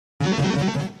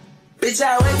Bitch,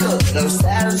 I wake up, no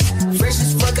stylist. Fresh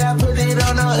as fuck, I put it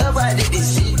on her up, I did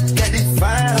this shit. Got this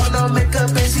fine, hold no makeup,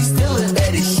 and she still a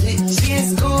bad as shit. She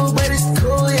in school, but it's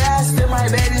cool, yeah, I still my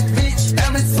baddest bitch.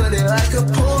 I'm flooded like a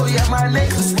pool, yeah, my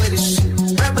necklace with this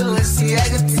shit. Rapping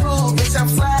Balenciaga too, bitch, I'm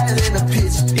flyer than a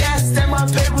pitch. Yeah, I stand my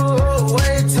paper roll,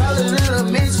 way taller than a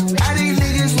bitch. All these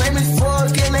niggas lame as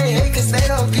fuck, and they hate cause they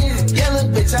don't get it. Yeah,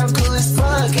 look, bitch, I'm cool as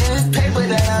fuck, and it's paper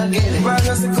that I'm getting. Brought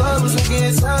us the club, was looking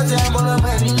at soldier, I'm on a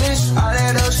money mission. All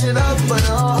that old shit up, but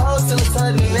the whole hoes till the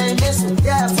funny ain't missing.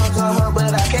 Yeah, I fuck on her,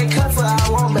 but I can't cut for her, I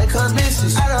won't make her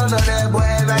misses. I don't know that boy,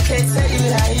 and I can't tell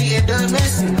you how he end up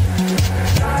missing.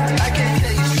 I can't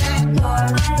tell you shit.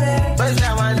 Bust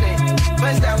down my neck,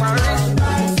 bust down my wrist,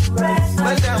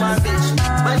 bust down my bitch,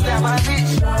 bust down my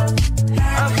bitch.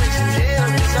 I'm pushing hell,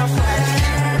 bitch, I'm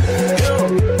flashing. Yo,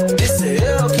 this a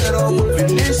Hellcat, I'm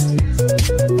whipping this.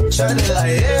 Shining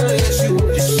like hell, yeah, she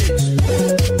with the shit.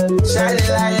 Shining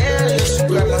like hell, yeah, she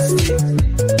grab my stick.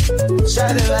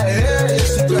 Shining like hell, yeah,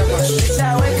 she grab my shit. Bitch, I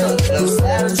wake up, no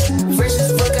stylist. Fresh as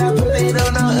fuck, I put it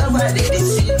on her up, I did this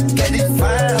shit. Got this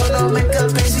fine, hold no makeup,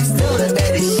 and she still the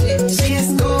baddest shit. She in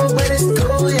school, but it's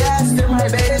cool, yeah, I still my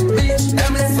baddest bitch.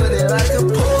 I'm flooded like a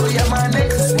pool, yeah, my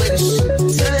necklace with this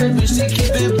shit. Tell that bitch to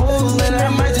keep it bull, and I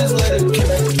might just let her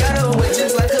kill it. Got her wet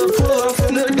just like a pool, I'm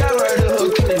from the dot right to her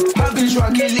clip. My bitch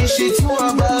rockin' this shit too,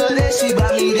 I buy her that, she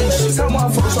buy me this shit. Some my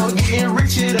folks on getting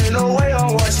rich, it ain't no way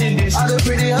I'm watching this. All the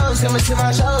pretty hoes coming to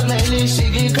my shows, man, this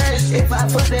shit get crazy. If I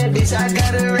fuck that bitch, I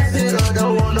gotta rap it or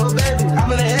don't want no baby.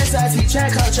 I'm in the SIT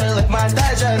track, I'm trying like my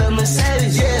thigh, drive the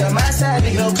Mercedes. Yeah, my side,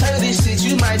 nigga, don't play this shit,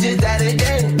 you might just die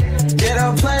today. Yeah,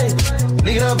 don't play,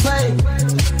 nigga, don't play.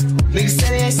 Niggas say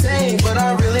they insane, but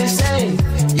I'm really insane.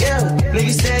 Yeah,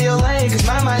 niggas stay in your lane, cause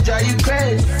my mind drive you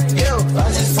crazy. Yo, I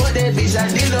just fucked that bitch, I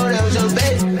didn't know that was your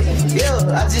baby. Yo,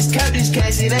 I just count this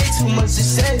cash, it ain't too much to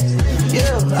say. Yo,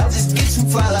 I just get too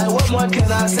fly, like what more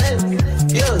can I say?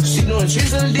 Yo, she doing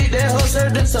tricks on the dick, that hoe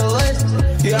served her so late.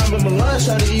 Yeah, I remember lunch,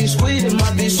 how to use squeeze, and my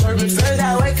bitch serving first.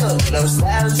 I wake up, no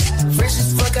stylist. Fresh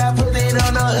as fuck, I put it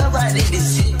on her up, I did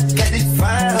this shit. Got this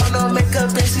fine, hold no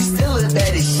makeup, and she still a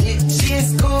baddest shit. She in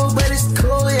school, but it's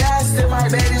cool, yeah, I still my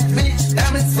baddest bitch.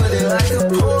 I'm flooded like a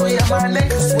pool, yeah, my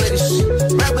necklace with this shit.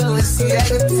 Rapping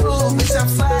Balenciaga too, bitch, I'm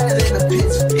flyer than a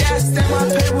pitch. Yeah, I stand my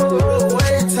paper roll,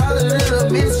 way taller than a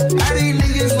bitch. All these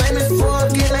niggas lame as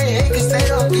fuck, and they hate cause they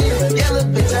don't get it. Yeah, look,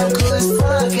 bitch, I'm cool as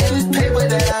fuck, and this paper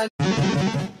that I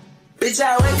bitch,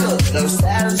 I wake up, no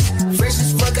stylist. Fresh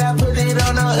as fuck, I put it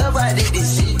on her up, I did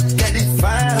this shit. Got this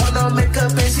fine, hold no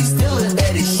makeup, and she still a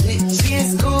baddest shit. She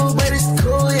in school, but it's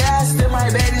cool, yeah, I still my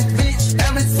baddest bitch.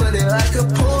 I'm flooded like a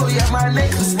pool, yeah, my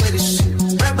necklace with this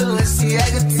shit. Rapping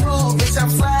Balenciaga too, bitch, I'm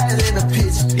flyer than a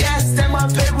pitch. Yeah, I stand my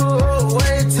paper roll,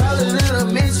 way taller than a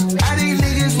bitch. All these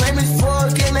niggas lame as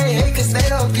fuck, and they hate cause they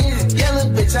don't get it. Yeah, look,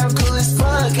 bitch, I'm cool as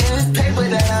fuck, and it's paper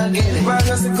that I'm getting. Brought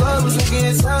us the club, was looking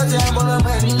at soldier, I'm on a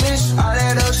money mission. All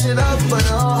that old shit up, but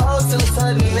the whole hoes till the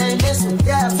funny ain't missing.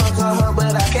 Yeah, I fuck on her,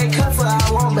 but I can't cut for her,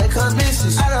 I won't make her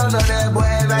misses. I don't know that boy,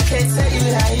 and I can't tell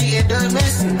you how he end up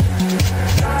missing.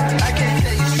 I can't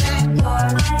tell you shit.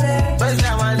 Bust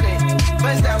down my neck,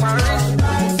 bust down my wrist,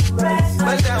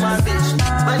 bust down my bitch,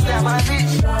 bust down my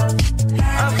bitch.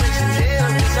 I'm pushing hell,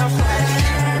 bitch, I'm flashing.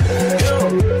 Yo,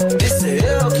 this a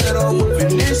Hellcat, I'm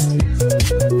whipping this.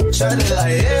 Shining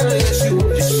like hell, yeah, she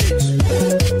with the shit.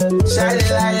 Shining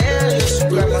like hell, yeah, she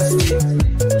grab my stick.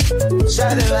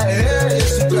 Shining like hell, yeah,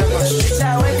 she grab my shit. Bitch,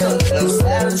 I wake up, no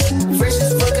stylist. Fresh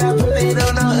as fuck, I put it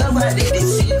on her up, I did this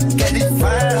shit. Got this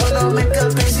fine, hold no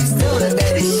makeup, and she still the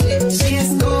baddest shit. She in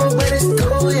school, but it's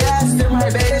cool, yeah, I still my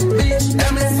baddest bitch.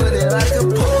 I'm flooded like a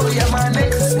pool, yeah, my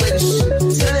necklace with this shit.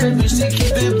 Tell that bitch to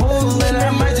keep it bull, and I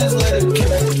might just let her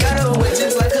kill it. Got her wet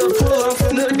just like a pool, I'm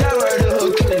from the dot right to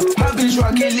her clip. My bitch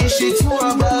rockin' this shit too,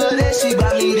 I buy her that, she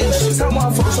buy me this shit. Some my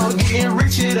folks on getting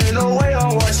rich, it ain't no way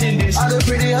I'm watching this. All the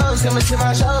pretty hoes coming to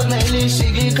my shows, man, this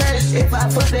shit get crazy. If I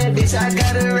fuck that bitch, I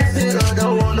gotta rap it or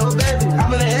don't want no baby.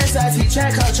 I'm in the SIT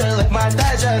track, I'm trying like my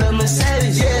thigh, drive the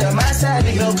Mercedes. Yeah, my side,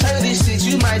 nigga, don't play this shit,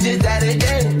 you might just die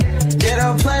today. Yeah,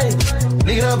 don't play,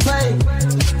 nigga, don't play.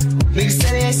 Niggas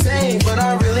say they insane, but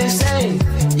I'm really insane.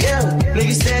 Yeah,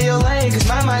 niggas stay in your lane, cause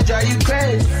my mind drive you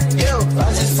crazy. Yo,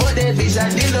 I just fucked that bitch, I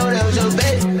didn't know that was your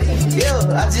baby. Yo,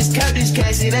 I just count this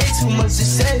cash, it ain't too much to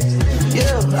say.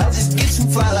 Yo, I just get too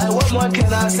fly, like what more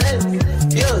can I say?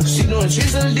 Yo, she doing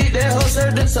tricks on the dick, that hoe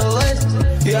served her so late.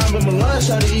 Yeah, I remember lunch,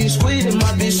 how to use squeeze, and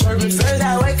my bitch serving first.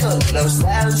 I wake up, no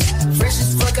stylist. Fresh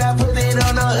as fuck, I put it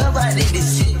on her up, I did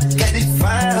this shit. Got this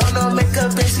fine, hold no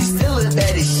makeup, and she still a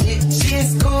baddest shit. She in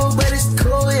school, but it's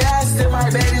cool, yeah, I still my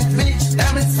baddest bitch.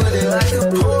 I'm flooded like a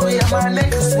pool, yeah, my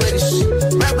necklace with this shit.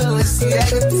 Rapping Balenciaga I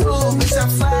can do, bitch, I'm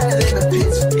flyer than a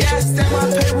bitch. Yeah, I stand my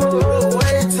paper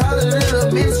way taller than a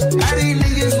bitch. All these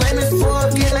niggas lame as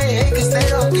fuck, and they hate cause they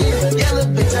don't get it. Yellow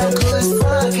bitch, I'm cool as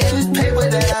fuck, and this paper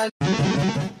that I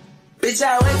bitch,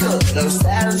 I wake up, no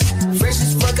stylist. Fresh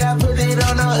as fuck, I put it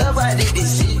on up, I did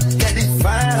this shit. Got this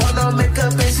fine, hold no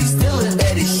makeup, and she still a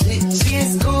baddest shit. She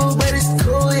in school, but it's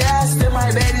cool, yeah, I still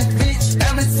my baddest bitch.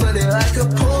 I'm as footed like a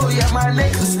pool, yeah, my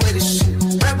necklace with this shit.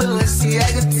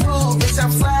 Balenciaga too, bitch,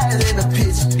 I'm flyer than a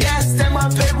pitch. Yeah, I stand my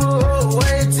paper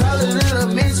way taller than a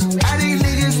bitch. All these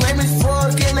niggas lame as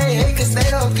fuck, and they hate cause they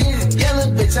don't get it. Yellow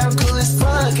bitch, I'm cool as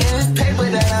fuck, and it's paper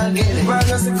that I'm getting. Rock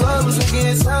us the clubs, we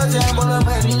getting told, yeah, I'm on a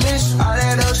money mission. All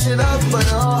that old shit up, but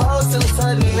the whole hoe still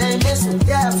funny, they missing.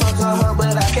 Yeah, I fuck on her,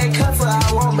 but I can't cut for her,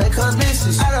 I won't make her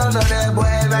misses. I don't know that boy,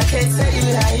 and I can't tell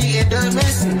you how he get done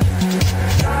missing.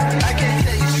 I can't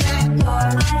tell you shit.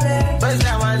 Bust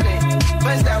down my neck.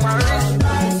 Bust down my wrist,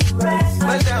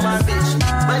 bust down my bitch,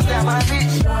 bust down my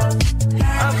bitch.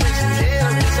 I'm fixing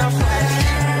hell, bitch, I'm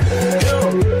flashing. Yo,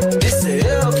 this the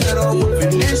hell, cut on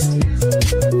moving this.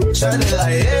 Shine it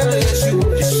like hell, yeah, she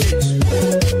with the shit.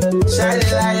 Shine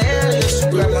it like hell, yeah, she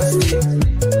grab my stick.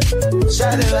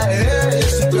 Shine it like hell, yeah,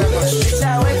 she grab my shit. Bitch,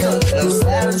 I wake up, no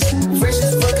stylist. Fresh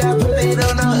as fuck, I put it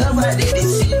on up, I did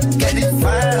this shit. Got this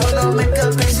fine, hold no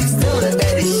makeup, and she still the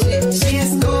baddest shit. She in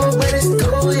school, but it's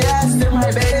cool, yeah, I still my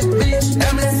baddest bitch.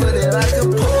 I'm in footed like a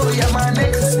pool, yeah, my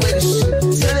necklace with the shit.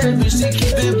 Tell that bitch to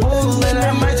keep it bull, and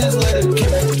I might just let her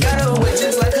kill it. Got her wet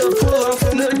just like a pool, I'm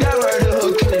from the down right to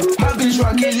her clip. My bitch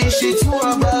rockin' this shit too,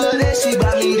 I bought her that, she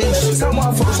buy me this shit. Some of my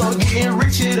folks are getting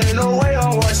rich, it ain't no way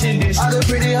I'm watching this. All the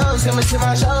pretty hoes coming to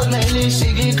my shows, man, this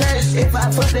shit get crazy. If I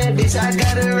fuck that bitch, I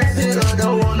gotta wrap it or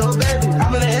don't want no baby.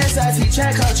 I'm in the SIT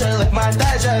track culture, like my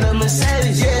thighs drive a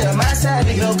Mercedes. Yeah, my side,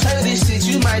 nigga, don't play this shit,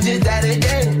 you might just die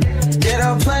today. Yeah,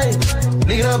 don't play,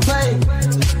 nigga, don't play.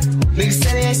 Niggas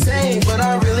say they ain't sane, but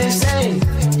I'm really insane.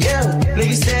 Yeah,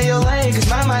 niggas stay in your lane, cause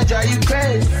my mind drive you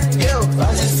crazy. Yo,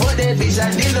 I just fucked that bitch,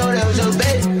 I didn't know that was your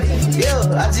baby. Yo,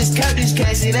 I just count this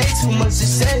cash, it ain't too much to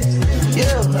say. Yo,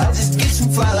 I just get too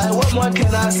fly, like what more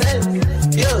can I say?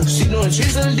 Yo, she doing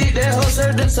tricks on the dick, that hoe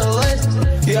served them so late.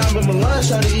 Yeah, I'm in my lunch,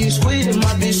 try to eat squid, and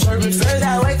my bitch serving first.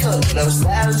 I wake up, no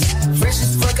stylist. Fresh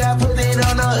as fuck, I put it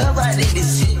on up, I did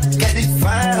this shit. Got this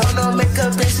fine, hold no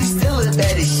makeup, and she still a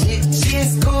baddest shit. She in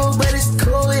school, but it's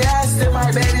cool, yeah, I still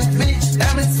my baddest bitch.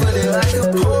 I'm in footed like a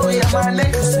pool, yeah, my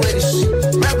necklace with the shit.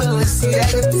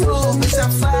 Balenciaga too, bitch,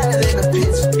 I'm flyer than a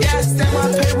pitch. Yeah, I stand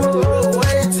my paper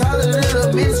way taller than a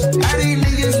bitch. All these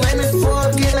niggas lame as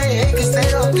fuck, and they hate cause they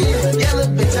don't get it. Yellow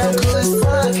bitch, I'm cool as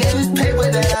fuck, and this paper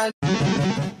that I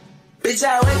bitch,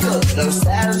 I wake up, no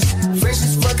stylist. Fresh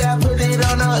as fuck, I put it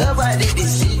on up, I did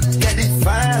this shit. Got this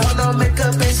fine, hold no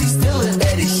makeup, and she still a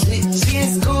baddest shit. She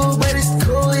in school, but it's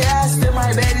cool, yeah, I still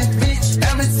my baddest bitch.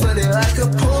 I'm in footed like a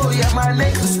pool, yeah, my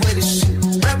necklace with the shit.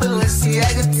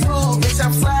 Balenciaga too, bitch,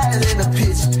 I'm flyer than a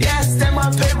pitch. Yeah, I stand my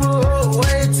paper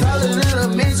way taller than a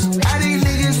bitch. All these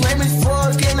niggas lame as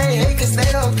fuck, and they hate cause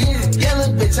they don't get it. Yellow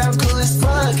bitch, I'm cool as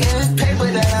fuck, and it's paper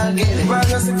that I'm getting.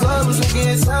 Rock us the clubs, we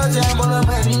getting told, yeah, I'm on a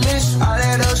money mission. All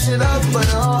that old shit up, but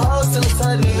the whole hoe still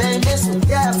funny, they missing.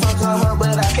 Yeah, I fuck on her,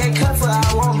 but I can't cut for her,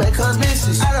 I won't make her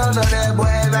misses. I don't know that boy,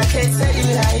 and I can't tell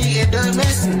you how he get done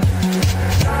missing.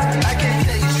 I can't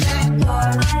tell you shit.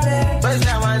 Bust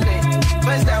down my neck,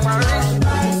 bust down my wrist,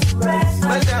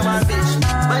 bust down my bitch,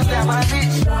 bust down my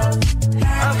bitch.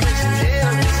 I'm fixing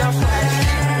hell, bitch, I'm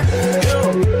flashing. Yo,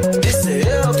 this the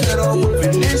hell, cut on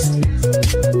moving this.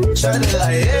 Shine it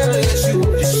like hell, yeah, she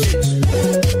with the shit.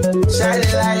 Shine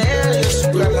it like hell, yeah, she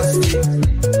grab my stick.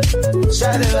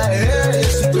 Shine it like hell, yeah,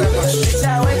 she grab my shit. Bitch,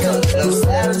 I wake up, no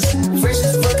stylist. Fresh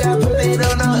as fuck, I put it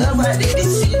on up, I did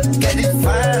this shit. Got this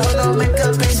fine, hold no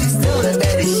makeup, and she still the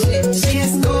baddest shit. She in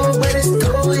school, but it's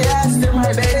cool, yeah, I still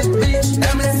my baddest bitch.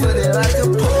 I'm in footed like a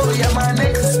pool, yeah, my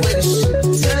necklace with the shit.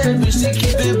 Tell that bitch to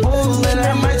keep it bull, and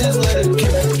I might just let her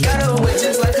kill it. Got her wet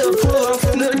just like a pool, I'm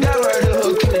from the down right to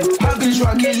her clip. My bitch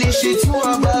rockin' this shit too,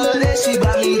 I bought her that, she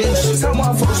buy me this shit. Some of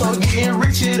my folks are getting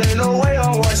rich, it ain't no way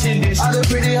I'm watching this. All the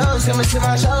pretty hoes coming to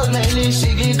my shows, man, this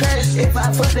shit get crazy. If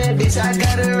I fuck that bitch, I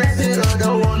gotta wrap it or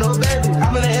don't want no baby.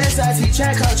 I'm in the SIT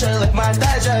track culture, like my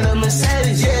thighs drive a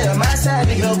Mercedes. Yeah, my side,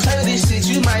 nigga, don't play this shit,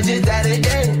 you might just die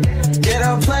today. Yeah,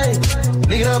 don't play,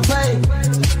 nigga, don't play.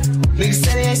 Niggas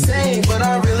say they ain't sane, but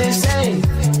I'm really insane.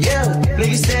 Yeah,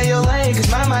 niggas stay in your lane,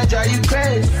 cause my mind drive you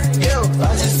crazy. Yo,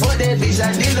 I just fucked that bitch,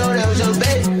 I didn't know that was your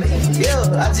baby. Yo,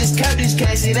 I just count this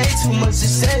cash, it ain't too much to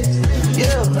say. Yo,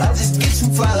 I just get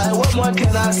too fly, like what more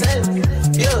can I say?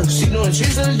 Yo, she doing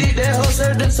tricks on the dick, that hoe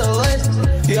served them so late.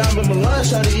 Yeah, I'm in my lunch,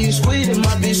 try to eat squid, and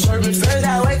my bitch serving first.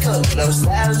 I wake up, no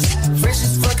stylist. Fresh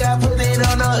as fuck, I put it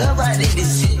her, I did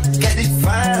this shit. Got this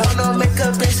fine, hold no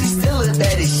makeup, and she still look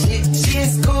bad as shit. She in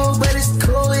school, but it's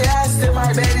cool, yeah, I still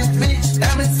my baddest bitch.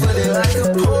 I'm in footed like a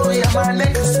pool, yeah, my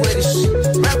necklace with a shit.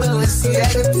 Rebel, see, I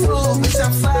can prove, bitch,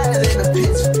 I'm fire in the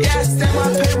pitch. Yeah, I stand my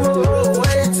payroll,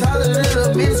 way taller than a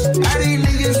bitch. All these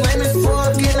niggas lame as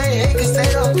fuck, and they hate cause they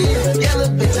don't get it. Yeah,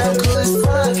 little bitch, I'm cool as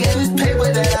fuck, and this paper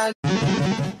that I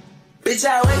bitch,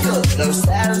 I wake up, no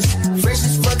stylist. Fresh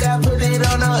as fuck, I put it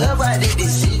on her, I did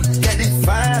this shit. Got this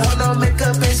fine, hold no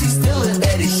makeup, and she still look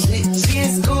bad as shit. She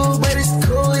in school, but it's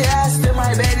cool, yeah, I still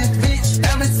my baddest bitch.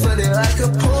 I'm in footed like a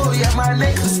pool, yeah, my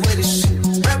necklace with a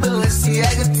shit. Rebel, see,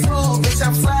 I can prove, bitch,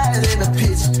 I'm flyer than a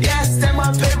pitch. Yeah, I stand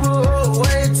my payroll,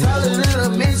 way taller than a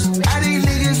bitch. All these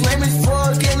niggas lame as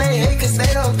fuck, and they hate cause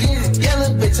they don't get it. Yeah,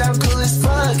 little bitch, I'm cool as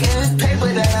fuck, and it's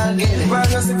paper that I'm getting.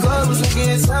 Rock us the clubs, we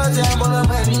getting told ya, I'm on a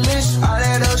money mission. All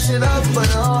that old shit up, but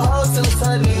the whole hoe still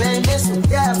funny, they missing.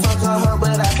 Yeah, I fuck on her,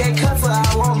 but I can't cut for her,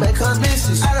 I won't make her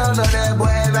misses. I don't know that boy,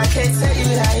 and I can't tell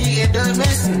you how he get done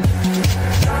missing.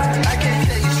 I can't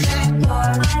tell you shit.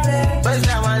 Bust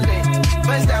down my neck,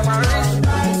 bust down my wrist,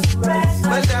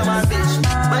 bust down my bitch,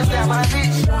 bust down my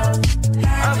bitch.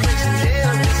 I'm flexing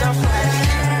hell, bitch, I'm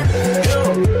flashing. Yo,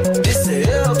 this a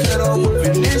hell, cut on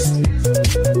moving this.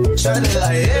 Shining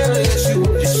like hell, yeah, she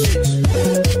with the shit.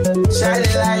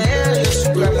 Shining like hell, yeah, she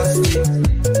grab my stick.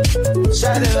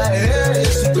 Shining like hell,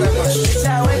 yeah, she grab my shit. Bitch,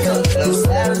 I wake up, no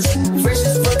stylist. Fresh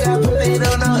as fuck, I put it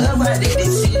on her, I did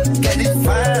this shit. Got this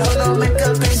fine, hold no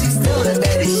makeup, and she still the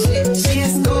baddest shit. She in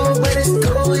school, but it's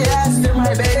cool, yeah, I still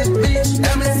my baddest bitch.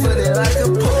 I'm in footed like a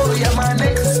pool, yeah, my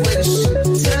necklace with a shit.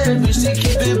 Tell that bitch to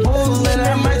keep it bull, and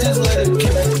I might just let her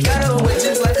kill it. Got her wet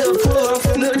just like a pool, I'm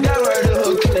from the down right to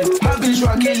her clip. My bitch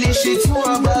rockin' this shit too,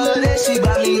 I buy her that, she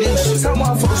buy me this shit. Some of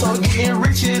my folks are getting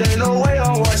rich, it ain't no way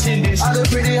I'm watching this. All the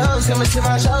pretty hoes coming to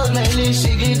my shows, man, this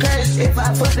shit get crazy. If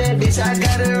I fuck that bitch, I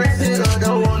gotta rap it or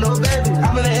don't want no baby.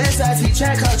 I'm in the SIT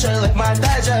track culture, like my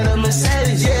thigh drive the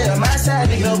Mercedes. Yeah, my side,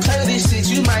 nigga, don't play this shit,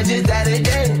 you might just die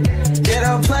today. Yeah,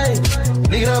 don't play,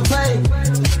 nigga, don't play.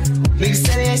 Niggas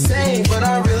say they ain't sane, but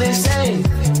I'm really insane.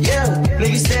 Yeah,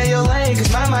 niggas stay in your lane,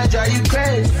 cause my mind drive you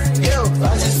crazy. Yo,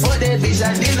 I just fucked that bitch,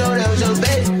 I didn't know that was your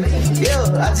baby. Yo,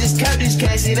 I just count this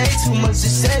cash, it ain't too much to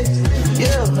say. Yo,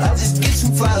 I just get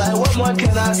too fly, like what more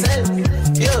can I say?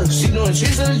 Yo, she doing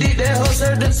tricks on the dick, that hoe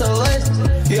served them so late.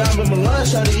 Yeah, I remember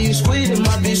lunch, how you squeezing,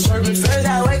 my bitch serving first.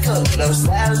 I wake up, no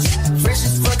stylist. Fresh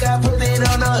as fuck, I put it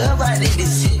on her, I did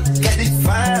this shit. Got this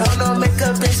fine, hold no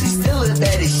makeup, and she still look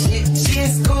bad as shit. She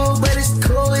in school, but it's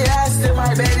cool, yeah, I still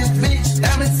my baddest bitch.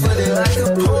 I'm in footed like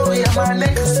a pool, yeah, my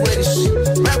necklace with a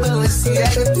shit. Rebel, see, I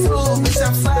can prove, bitch,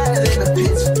 I'm flyer than a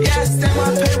bitch. Yeah, I stand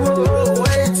my payroll,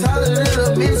 way taller than a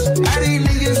bitch. All these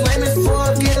niggas lame as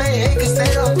fuck, and they hate cause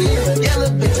they don't get it. Yeah,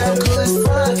 little bitch, I'm cool as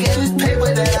fuck, and this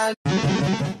paper that I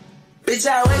bitch,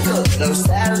 I wake up, no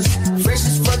stylist. Fresh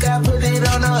as fuck, I put it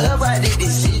on her, I did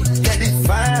this shit. Got this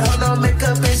fine, hold no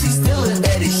makeup, and she still look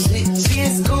bad as shit. She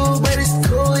in school, but it's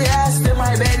cool, yeah, I still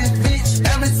my baddest bitch.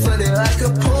 I'm in footed like a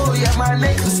pool, yeah, my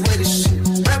necklace with a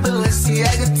shit. Rebel, see,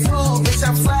 I can prove, bitch,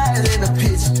 I'm flyer than a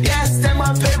pitch. Yeah, I stand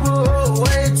my payroll,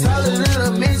 way taller than a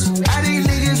bitch. All these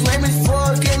niggas lame as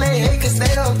fuck, and they hate cause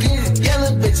they don't get it. Yeah,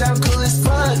 little bitch, I'm cool as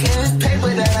fuck, and it's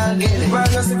paper that I'm getting.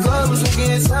 Rock us the clubs, we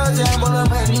getting told ya, I'm on a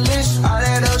money mission. All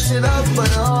that old shit up, but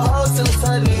the whole hoe still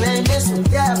funny, they missing.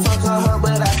 Yeah, I fuck on her,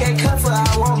 but I can't cut for her,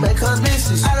 I won't make her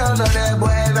misses. I don't know that boy,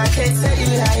 and I can't tell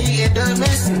you how he get done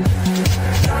missing.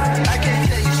 I can't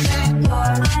tell you shit.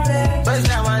 Bust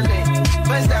down my neck,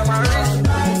 bust down my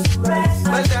wrist,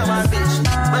 bust down my bitch,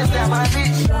 bust down my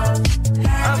bitch.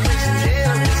 I'm flexing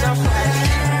hell, bitch, I'm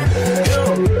flashing.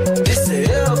 Yo, this a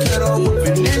hell, cut on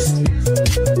moving this.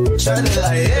 Shining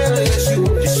like hell, yeah, she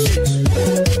with the shit.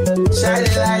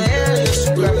 Shining like hell, yeah, she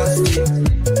grab my stick.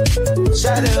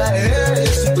 Shining like hell,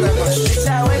 yeah, she grab my shit. Bitch,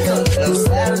 I wake up, no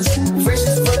stylist. Fresh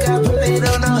as fuck, I put it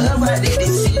on her, I did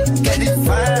this shit. Got this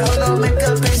fine, hold no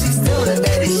makeup, and she still the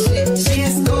baddest shit. She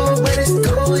in school, but it's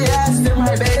cool, yeah, I still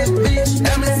my baddest bitch.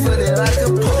 I'm in footed like a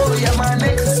pool, yeah, my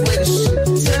necklace with a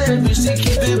shit. Tell that bitch to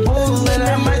keep it bull, and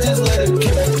I might just let her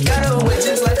kill it. Got her wet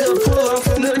just like a pool, I'm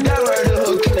from the down right to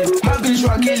her clip. My bitch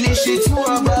rockin' this shit too,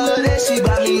 I buy her that, she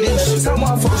buy me this shit. Some of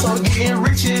my folks are getting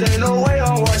rich, it ain't no way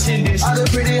I'm watching this. All the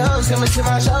pretty hoes coming to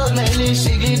my shows, man, this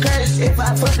shit get crazy. If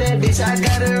I fuck that bitch, I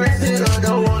gotta rap it or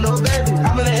don't want no baby.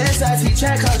 I'm in the SIT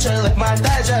track culture, like my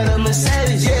thigh drive the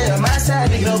Mercedes. Yeah, my side,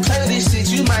 nigga, don't play this shit,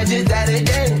 you might just die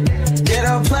today. Yeah,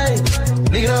 don't play,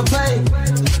 nigga, don't play.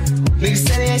 Niggas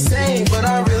say they ain't sane, but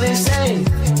I'm really insane.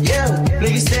 Yeah,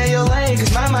 niggas stay in your lane,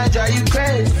 cause my mind drive you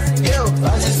crazy. Yo,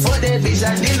 I just fucked that bitch,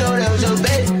 I didn't know that was your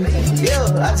baby. Yo,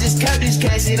 I just count this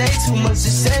cash, it ain't too much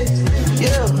to say.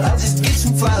 Yeah, I just get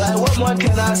you fly, like what more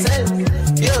can I say?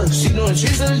 Yeah, she doing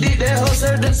tricks on the dick, that hoe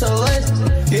served her so late.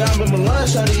 Yeah, I remember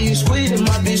lunch, shawty, you squeezing,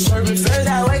 my bitch serving first.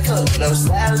 I wake up, no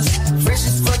stylist, fresh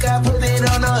as fuck, I put it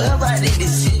on her up, I did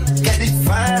this shit. Got this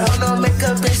fine, hold no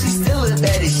makeup, and she still look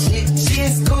bad as shit. She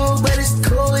in school, but it's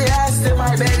cool, yeah, I still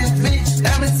my baddest bitch.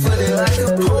 I'm in footed like a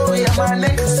pool, yeah, my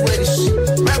neck is sweaty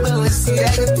shit. Rebel and see, I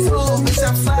can prove, bitch,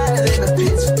 I'm flying in a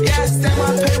bitch. Yeah, I stand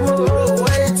my paper roll,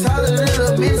 way taller than a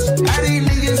bitch. All these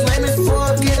niggas lame as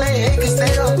fuck, and they hate cause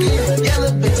they don't get it.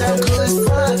 Yellow bitch, I'm cool as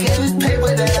fuck, and this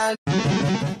paper that I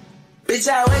bitch,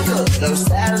 I wake up, no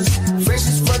stylist, fresh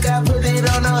as fuck, I put it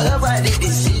on her up, I did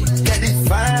this shit. Got this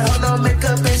fine, hold no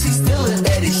makeup, and she still look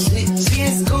bad as shit. She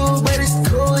in school, but it's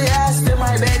cool, yeah, I still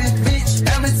my baddest bitch.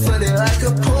 I'm in footed like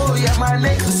a pool, yeah, my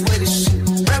neck is sweaty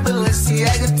shit. Rebel and see,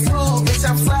 I can prove, bitch,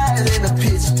 I'm flying in a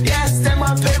pitch. Yeah, I stand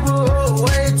my paper roll,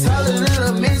 way taller than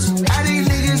a midge. All these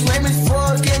niggas lame as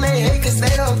fuck, and they hate cause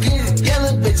they don't get it.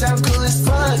 Yellow bitch, I'm cool as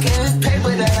fuck, and this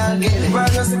paper that I'm getting.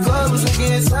 Rock us the club, was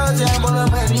looking so jam on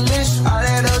a money mission. All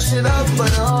that old shit up, but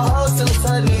the whole hoe still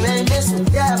funny, they missing.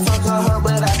 Yeah, I fuck on her,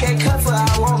 but I can't cut for her,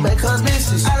 I won't make her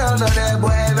misses. I don't know that boy,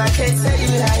 if I can't tell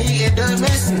you how he get done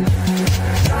missing.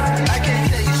 I can't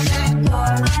tell you shit.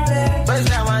 Bust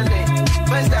down my neck,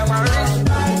 bust down my wrist,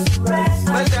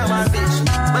 bust down my bitch,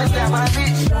 bust down my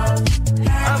bitch.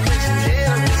 I'm pushing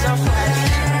hell, bitch, I'm flying.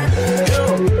 Yo,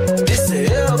 this a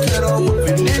hell, cut on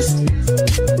whooping this.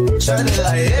 Shawty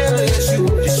like hell, yeah, she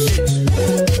whoop this shit.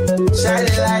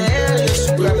 Shawty like hell, yeah,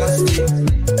 she grab my stick.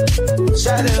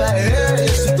 Shawty like hell, yeah,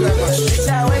 she grab my shit.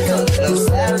 I wake up, no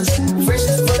stylist, fresh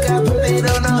as fuck, I put it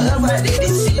on her up, I did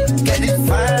this shit. Got this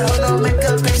fine, hold no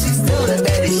makeup, and she still the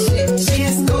baddest shit. She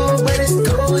in school, but it's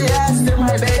cool, yeah, I still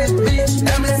my baddest bitch.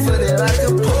 I'm in footed like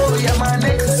a pool, yeah, my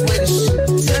neck is sweaty shit.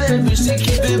 Tell that bitch to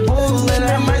keep it bull, and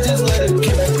I might just let her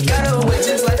kill it. Got her wet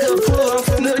just like a pool, I'm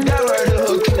from the down right to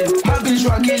her clip. My bitch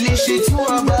rockin' this shit too,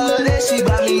 I'm about her, that she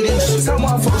buy me this shit. Some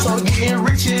of my folks are getting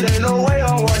rich, it ain't no way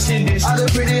I'm watching this. All the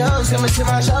pretty hoes coming to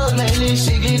my shows, man, this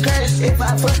shit get crazy. If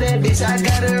I fuck that bitch, I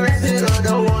gotta rap it or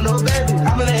don't want no baby.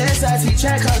 I'm in the SIT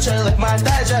track, I'm trying like my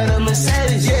thigh, drive the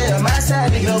Mercedes. Yeah, my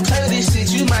side, nigga, don't play this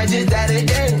shit, you might just die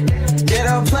today. Yeah,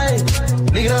 don't play,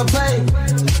 nigga, don't play.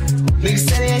 Niggas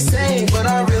say they insane, but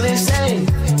I'm really insane.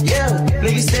 Yeah,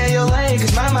 niggas stay in your lane,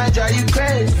 cause my mind drive you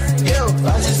crazy. Yo,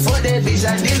 I just fucked that bitch,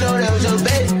 I didn't know that was your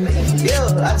baby.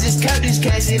 Yo, I just count this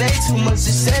cash, it ain't too much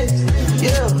to say.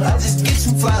 Yo, I just get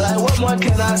you fly, like what more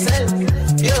can I say?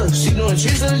 Yo, she doing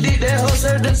tricks on the dick, that hoe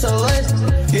served her so late.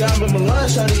 Yeah, I remember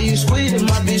lunch, shawty, you squeezing,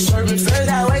 my bitch serving first.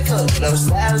 I wake up, no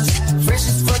stylist, fresh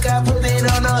as fuck, I put it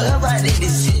on her up, I did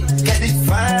this shit. Got this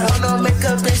fine, hold no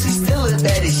makeup, and she still look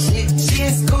bad as shit. She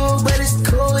in school, but it's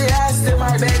cool, yeah, I still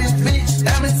my baddest bitch.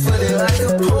 I'm in footed like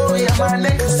a pool, yeah, my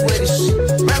neck is sweaty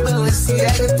shit. Rebel and see, I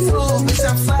can prove, bitch,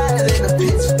 I'm flying in a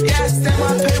pitch. Yeah, I stand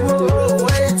my paper roll,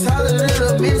 way taller than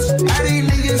a bitch. All these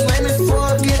niggas lame as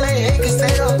fuck, and they hate cause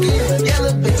they don't get it.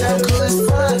 Yellow bitch, I'm cool as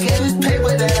fuck, and this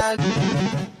paper that I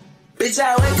bitch,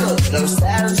 I wake up, no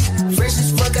stylist, fresh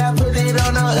as fuck, I put it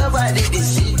on her up, I did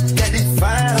this shit. Got this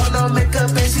fine, hold no makeup,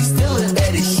 and she still look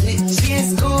bad as shit. She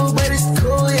in school, but it's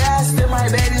cool, yeah, I still my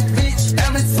baddest bitch.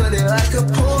 I'm in footed like a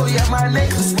pool, yeah, my neck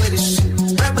is sweaty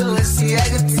shit. Rebel and see, I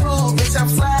can prove, bitch, I'm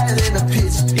flying in a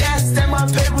pitch. Yeah, I stand my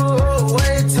paper roll,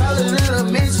 way taller than a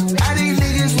midge. All these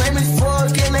niggas lame as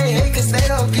fuck, and they hate cause they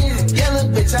don't get it. Yellow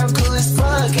bitch, I'm cool as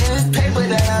fuck, and this paper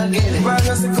that I'm getting. Rock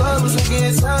us the club, was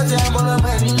looking so jam on a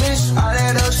money mission. All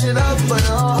that old shit up, but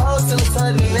the whole hoe still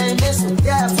funny, they missing.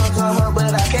 Yeah, I fuck on her,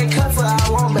 but I can't cut for her, I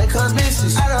won't make her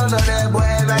misses. I don't know that boy,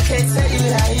 if I can't tell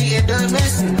you how he get done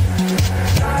missing.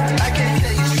 I can't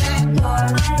tell you shit.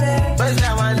 Bust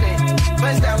down my neck,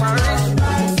 bust down my wrist,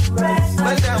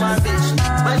 bust down my bitch,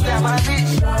 bust down my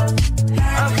bitch.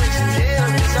 I'm pushing hell,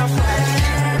 bitch, I'm flying.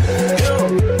 Yo,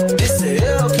 this a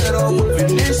hell, cut on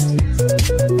whooping this.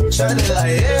 Shawty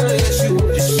like hell, yeah, she whoop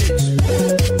this shit.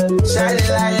 Shawty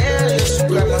like hell, yeah, she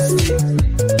grab my stick.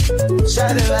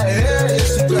 Shawty like hell, yeah,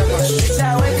 she grab my shit. I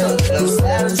wake up, no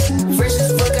stylist, fresh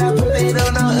as fuck, I put it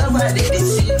on her up, I did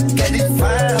this shit. Got this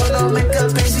fine, hold no makeup,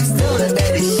 and she still the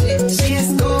baddest shit. She in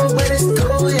school, but it's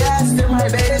cool, yeah, I still my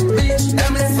baddest bitch.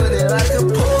 I'm in footed like a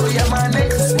pool, yeah, my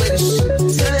neck is sweaty shit.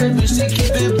 Tell that bitch to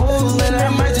keep it bull, and I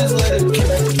might just let her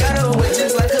kill it. Got her wet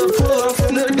just like a pool, I'm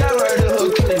from the down right to her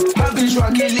clip. My bitch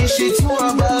rockin' this shit too,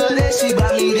 I'm about her, that she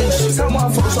buy me this shit. Some of my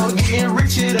folks are getting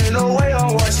rich, it ain't no way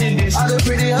I'm watching this. All the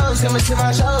pretty hoes coming to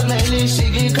my shows, man, this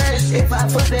shit get crazy. If I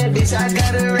fuck that bitch, I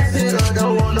gotta rap it or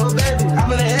don't want no baby.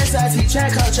 I'm in the SIT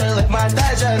track, I'm trying like my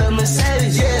thigh, drive the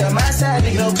Mercedes. Yeah, my side,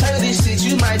 nigga, don't play this shit,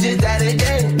 you might just die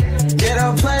today. Yeah,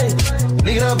 don't play,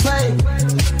 nigga, don't play.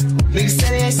 Niggas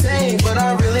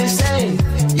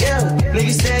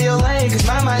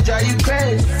might drive you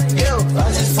crazy. Yo, I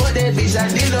just fucked that bitch, I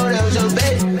didn't know that was your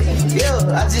baby.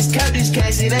 Yo, I just count this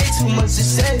cash, it ain't too much to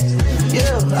say. Yo,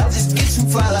 I just get you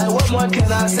fly, like what more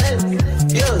can I say?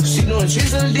 Yo, she doing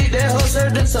tricks on the dick, that hoe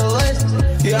served her so late.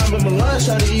 Yeah, I remember lunch,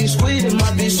 how you squeezing, my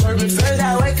bitch serving first.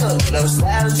 I wake up, no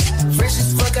stylist, fresh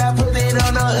as fuck, I put it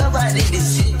on her up, I did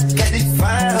this shit. Got this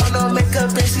fine, hold no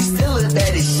makeup, and she still look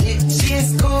bad as shit. She in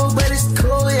school, but it's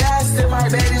cool, yeah, I still my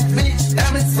baddest bitch.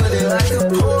 I'm in footed like a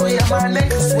pool, yeah, my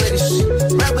necklace with this shit.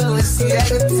 Rapping with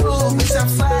Seattle too, bitch, I'm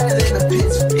flyer than a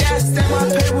bitch. Yeah, I stand my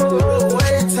paper roll,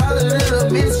 way taller than a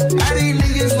bitch. All these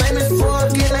niggas lame as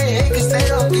fuck, and they hate cause they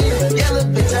don't get it. Yellow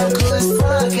bitch, I'm cool as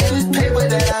fuck, and this paper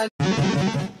that I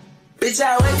bitch,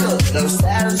 I wake up, no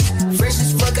stylist, fresh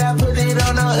as fuck, I put it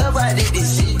on her up, I did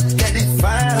this shit. Got this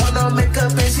fine, hold no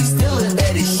makeup, and she still look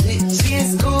bad as shit. She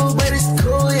in school, but it's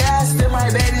cool, yeah, I still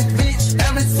my baddest bitch.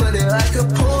 I'm in footed like a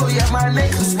pool, yeah, my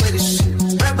necklace with this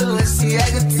shit. Rapping with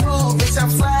Seattle too, bitch, I'm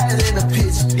flyer than a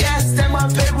pitch. Yeah, I stand my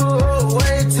paper roll,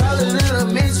 way taller than a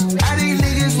bitch. All these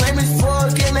niggas lame as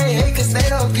fuck, and they hate cause they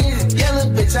don't get it. Yellow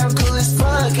bitch, I'm cool as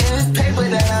fuck, and this paper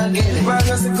that I'm getting. Rock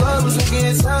us the clubs, we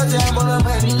getting told, yeah, I'm on a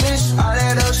money mission. All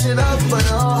that old shit up, but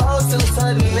the whole hoe still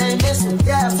funny, they missing.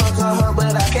 Yeah, I fuck on her,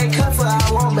 but I can't cut for her,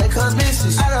 I won't make her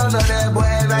misses. I don't know that boy,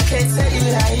 and I can't tell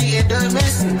you how he end up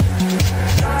missing.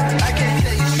 I can't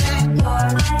tell you shit.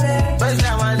 Bust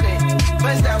down my neck,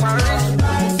 bust down my wrist,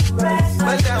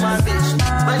 bust down my bitch,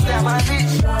 bust down my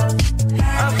bitch.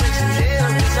 I'm fixing hell,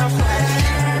 bitch, I'm flashing.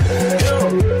 Yo,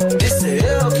 this the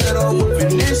hell, cut on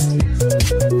moving this.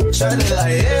 Shawty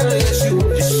like hell, yeah, she with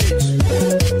the shit.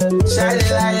 Shawty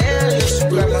like hell, yeah, she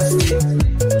grab my stick.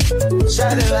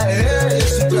 Shawty like hell, yeah,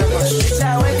 she grab my shit. Bitch,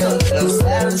 I wake up, no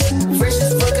stylist, fresh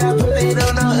as fuck, I put it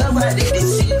on her up, I did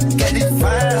this shit. Got this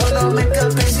fine, hold no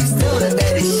makeup, and she still the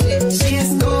baddest shit. She in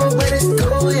school, but it's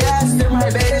cool, yeah, I still my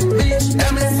baddest bitch.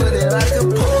 I'm in footed like a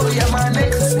pool, yeah, my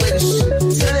necklace with the shit.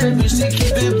 Tell that bitch to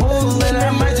keep it bull, and I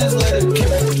might just let her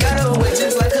kill it. Got her wet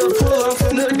just like a pool, I'm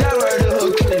from the dot right to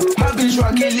her clip. My bitch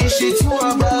rockin' this shit too,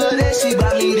 I bought her that, she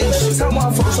bought me this shit. Some my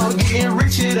folks are getting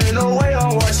rich, it ain't no way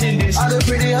I'm watching this. All the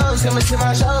pretty hoes coming to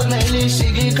my shows, man, this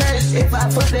shit get crazy. If I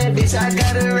fuck that bitch, I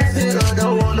gotta rap it or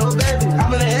don't want no baby.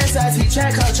 I'm in the SIT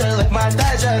track culture, like my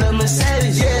thigh drive a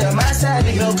Mercedes. Yeah, I'm outside,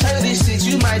 nigga, don't play this shit,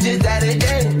 you might just die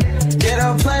today. Yeah,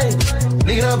 don't play,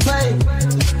 nigga, don't play.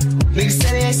 Niggas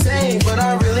say they ain't sane, but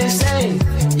I'm really insane.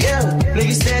 Yeah,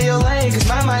 niggas stay in your lane, cause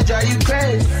my mind drive you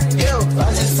crazy. Yo,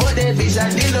 I just fucked that bitch, I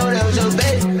didn't know that was your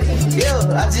baby. Yo,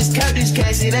 I just count this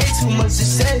cash, it ain't too much to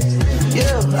say.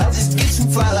 Yo, I just get you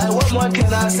fly, like what more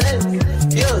can I say?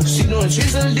 Yo, she doing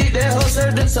tricks on the dick, that hoe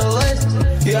served her so late.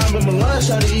 Yeah, I remember lunch,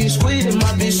 how you squeezing,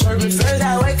 my bitch serving first.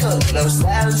 I wake up, no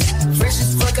stylist, fresh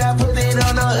as fuck, I put it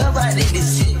on her up, I did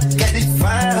this shit. Got this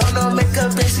fine, hold no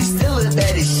makeup, and she still look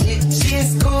bad as shit. She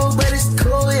in school, but it's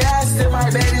cool, yeah, I still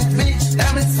my baddest bitch.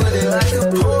 I'm in footed like a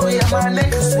pool, yeah, my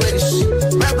necklace with this shit.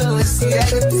 Rapping with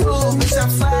Seattle too, bitch, I'm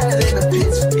flyer than a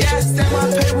bitch. Yeah, I stand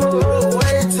my paper roll,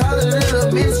 way taller than a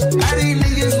bitch. All these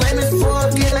niggas lame as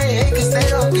fuck, and they hate cause they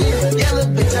don't get it. Yellow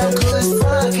bitch, I'm cool as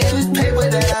fuck, and this paper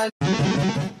that I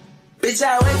bitch,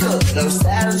 I wake up, no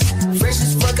stylist, fresh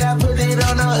as fuck, I put it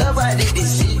on her up, I did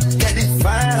this shit. Got this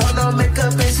fine, hold no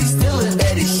makeup, and she still look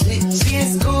bad as shit. She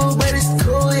in school, but it's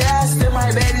cool, yeah, I still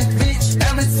my baddest bitch.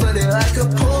 I'm in footed like a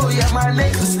pool, yeah, my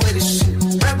necklace with this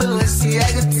shit. Rapping with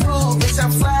Seattle too, bitch,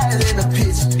 I'm flyer than a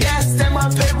pitch. Yeah, I stand my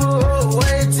paper roll,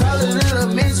 way taller than a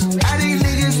bitch. All these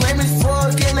niggas lame as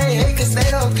fuck, and they hate cause they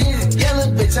don't get it. Yellow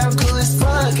bitch, I'm cool as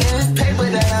fuck, and this paper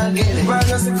that I'm getting. Rock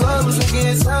us the clubs, we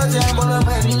getting told, yeah, I'm on a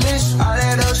money mission. All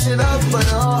that old shit up, but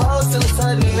the whole hoe still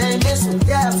funny, they missing.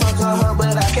 Yeah, I fuck on her,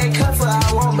 but I can't cut for her,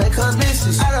 I won't make her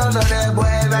misses. I don't know that boy,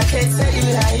 and I can't tell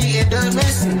you how he end up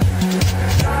missing.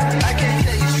 I can't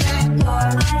tell you shit.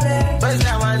 Bust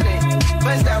down my neck,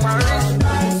 bust down my wrist,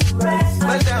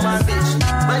 bust down my bitch,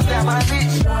 bust down my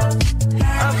bitch.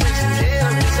 I'm fixing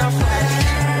hell, bitch, I'm flashing.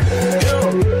 Yo,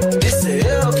 this the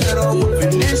hell, cut on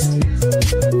moving this.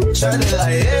 Shawty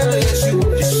like hell, yeah, she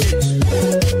with the shit.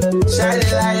 Shawty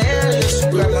like hell, yeah, she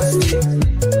grab my stick.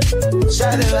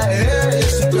 Shawty like hell, yeah,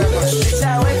 she grab my shit. Bitch,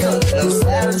 I wake up, no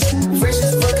stylist, fresh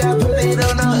as fuck, I put it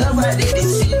on her up, I did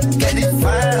this shit. Got this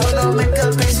fine, hold no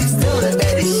makeup, and she still the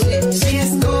baddest shit. She in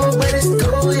school, but it's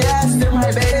cool, yeah, I still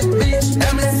my baddest bitch.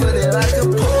 I'm in footed like a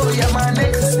pool, yeah, my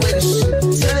necklace with the shit.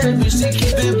 Tell that bitch to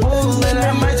keep it bull, and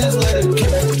I might just let her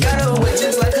kill it. Got her wet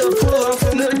just like a pool, I'm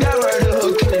from the dot right to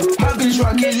her clip. My bitch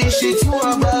rockin' this shit too,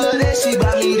 I bought her that, she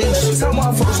bought me this shit. Some my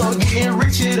folks are getting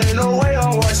rich, it ain't no way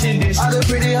I'm watching this. All the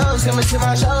pretty hoes coming to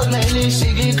my shows, man, this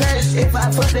shit get crazy. If I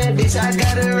fuck that that bitch, I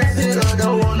gotta rap it or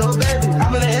don't want no baby.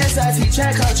 I'm in the SIT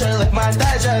track culture, like my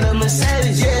thigh drive a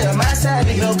Mercedes. Yeah, my side,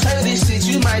 nigga, don't play this shit,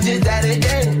 you might just die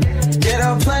today. Yeah,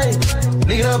 don't play,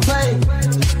 nigga, don't play.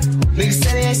 Niggas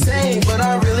say they ain't sane, but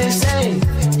I'm really insane.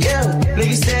 Yeah,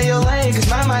 niggas stay in your lane, cause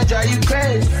my mind drive you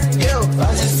crazy. Yo,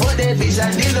 I just fucked that bitch, I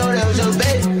didn't know that was your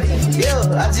baby. Yo,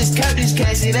 I just count this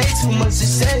cash, it ain't too much to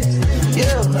say. Yo,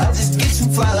 I just get you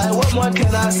fly, like what more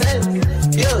can I say?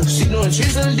 Yo, she doing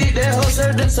tricks on the dick, that hoe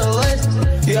served her so late.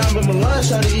 Yeah, I remember lunch,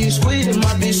 how to use squeeze, and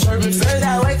my bitch serving first.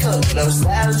 I wake up, no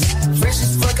stylist, fresh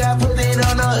as fuck, I put it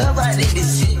on her up, I did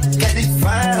this shit. Got this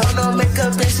fine, hold no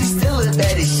makeup, and she still look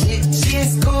bad as shit. She in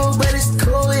school, but it's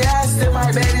cool, yeah, I still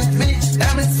my baddest bitch.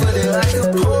 Diamonds footed like a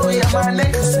pool, yeah, my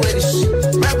necklace with the shit.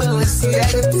 Rapping, see, I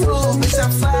can prove, bitch,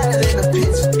 I'm flyer than a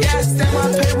pitch. Yeah, I stand my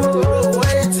paper roll,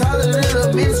 way taller than a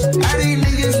bitch. All these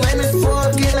niggas lame as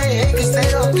fuck, and they hate cause they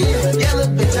don't get it. Yellow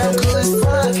bitch, I'm cool as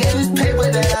fuck, and this paper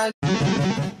that I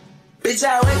bitch,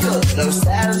 I wake up, no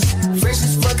stylist, fresh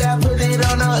as fuck, I put it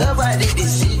on her up, I did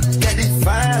this shit. Got this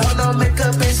fine, hold no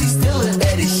makeup, and she still look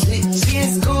bad as shit. She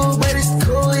in school, but it's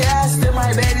cool, yeah, I still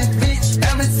my baddest bitch.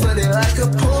 Diamonds footed like a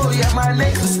pool, yeah, my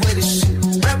necklace with the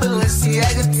shit. Rapping, see, I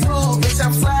can prove, bitch,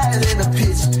 I'm flyer than a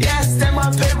pitch. Yeah, I stand my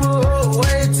paper roll,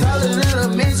 way taller than a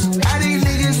bitch. All these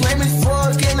niggas lame as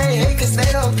fuck, and they hate cause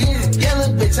they don't get it. Yellow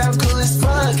bitch, I'm cool as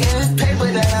fuck, and it's paper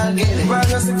that I'm getting. Rock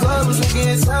us the clubs, we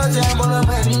getting told you I'm on a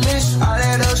money mission. All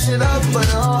that old shit up, but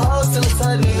the whole hoe still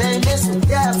funny, they missing.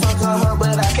 Yeah, I fuck on her,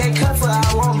 but I can't cut for her,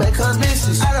 I won't make her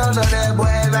misses. I don't know that boy,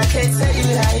 if I can't tell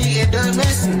you how he get done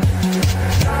missing.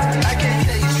 I can't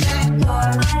tell you shit.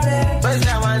 Bust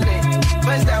down my neck,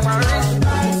 bust down my wrist,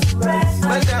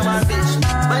 bust down my bitch,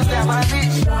 bust down my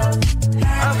bitch.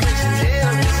 I'm rich as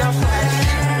hell, bitch, I'm fly as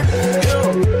shit. Yo,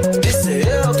 this a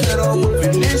Hellcat, I'm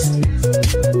whipping this.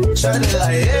 Shot it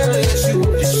like hell, yeah, she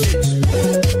whip the shit.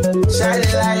 Shot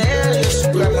it like hell, yeah, she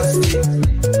grab my stick.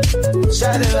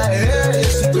 Shot it like hell, yeah,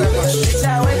 she grab my shit.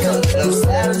 I wake up, no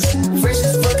stylist, fresh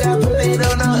as fuck, I put it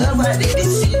on her up, I did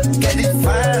this shit. Got this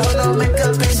fine, hold no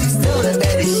makeup, and she still the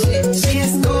baddest shit. She in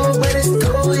school, but it's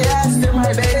cool, yeah, I still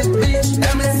my baddest bitch.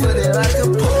 Diamonds footed like a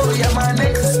pool, yeah, my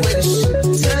necklace with the shit.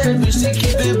 Tell that bitch to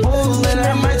keep it bull, and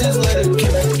I might just let her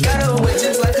kill it. Got her wet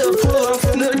just like a pool, I'm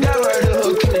from the down right in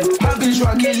her clip. My bitch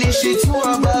rockin' this shit too,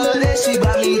 I'm about her that she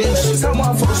buy me this shit. Some of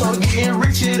my folks are getting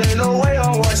rich, it ain't no way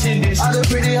I'm watching this. All the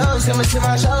pretty hoes coming to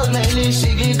my shows, man, this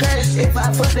shit get crazy. If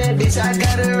I fuck that bitch, I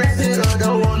gotta rap it or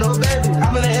don't want no baby.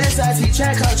 I'm in the SIT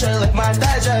track culture, like my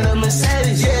thigh drive a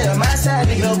Mercedes. Yeah, my side,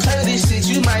 nigga, don't play this shit,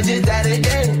 you might just die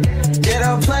today. Yeah,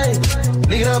 don't play,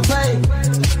 nigga, don't play.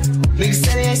 Niggas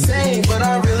say they ain't sane, but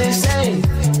I'm really insane.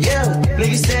 Yeah,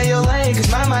 niggas stay in your lane,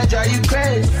 cause my mind drive you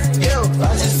crazy. Yo,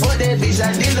 I just fucked that bitch,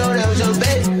 I didn't know that was your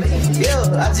baby. Yo,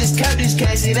 I just count this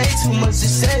cash, it ain't too much to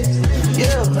say. Yo,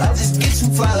 I just get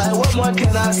you fly, like what more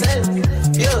can I say?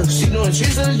 Yo, she doing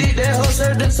tricks on the dick, that hoe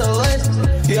served her so late.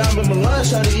 Yeah, I remember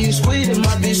lunch, how to use squeeze, and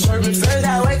my bitch serving first.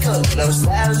 I wake up, no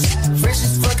stylist, fresh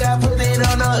as fuck, I put it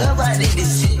on her up, I did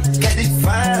this shit. Got this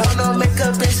fine, hold no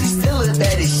makeup, and she still look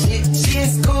bad as shit. She in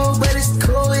school, but it's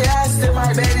cool, yeah, I still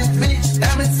my baddest bitch.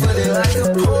 Diamonds footed like a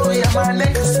pool, yeah, my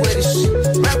necklace with the shit.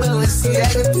 Rapping, see, I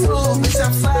can prove, bitch,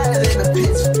 I'm flyer than a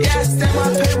pitch. Yeah, I stand my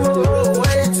paper roll,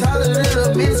 way taller than a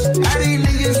bitch. All these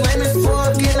niggas lame as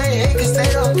fuck, and they hate cause they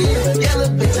don't get it. Yellow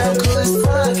bitch, I'm cool as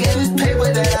fuck, and this paper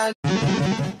that I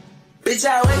bitch,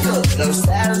 I wake up, no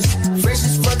stylist, fresh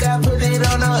as fuck, I put it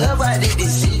on her up, I did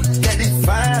this shit. Got this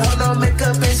fine, hold no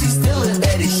makeup, and she still look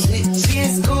bad as shit. She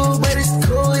in school, but it's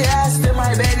cool, yeah, I still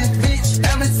my baddest bitch.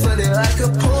 Diamonds footed like a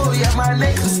pool, yeah, my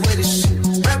necklace with the shit.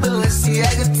 Rapping, see,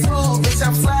 I can prove, bitch,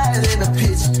 I'm flyer than a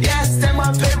pitch. Yeah, I stand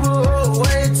my paper roll,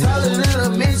 way taller than a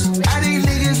bitch. All these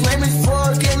niggas lame as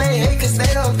fuck, and they hate cause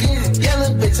they don't get it.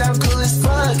 Yellow bitch, I'm cool as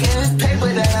fuck, and it's paper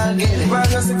that I'm getting.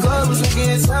 Rock us the clubs, we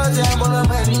getting told you I'm on a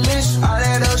money mission. All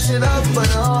that old shit up, but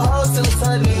the whole hoe still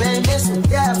funny, they missing.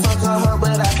 Yeah, I fuck on her,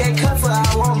 but I can't cut for her,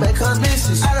 I won't make her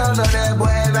misses. I don't know that boy,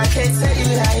 if I can't tell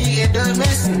you how he get done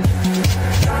missing.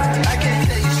 I can't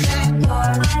tell you shit.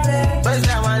 Bust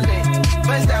down my neck,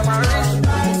 bust down my wrist,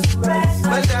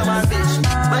 bust down my bitch,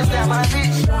 bust down my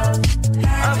bitch.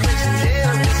 I'm rich as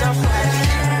hell, bitch, I'm fly as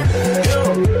shit. Yo,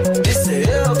 this a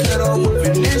Hellcat, I'm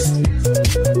whipping this.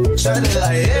 Shot it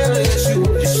like hell, yeah, she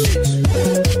whip the shit.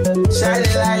 Shot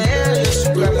it like hell, yeah, she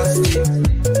grab my stick.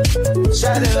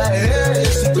 Shot it like hell,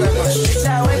 yeah, she grab my shit.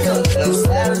 I wake up, no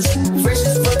stylist, fresh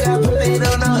as fuck, I put it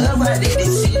on her up, I did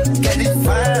this shit. Got this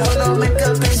fine, hold no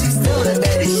makeup, and she still the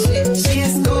baddest shit. She in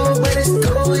school, but it's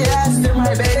cool, yeah, I still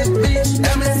my baddest bitch.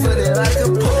 Diamonds footed like a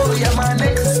pool, yeah, my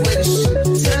necklace with the shit.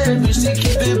 Tell that bitch to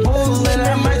keep it bull, and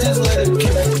I might just let her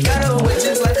kill it. Got her wet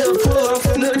just like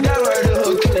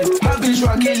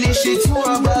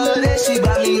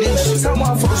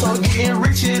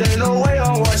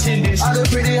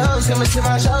to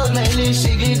my shows, man, this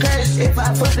shit get crazy. If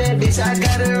I fuck that bitch, I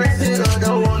gotta wrap it up,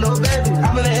 don't want no baby.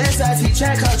 I'm in the SIT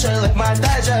track culture, like my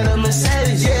thigh drive the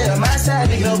Mercedes. Yeah, my side,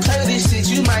 nigga, don't play this shit,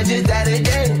 you might just die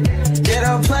today. Yeah,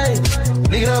 don't play,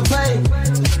 nigga, don't play.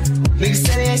 Niggas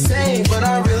say they ain't sane, but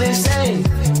I'm really insane.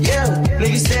 Yeah,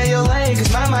 niggas stay in your lane,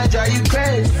 cause my mind drive you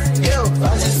crazy. Yo,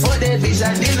 I just fucked that bitch,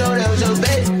 I didn't know that was your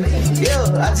baby. Yo,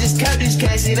 I just count this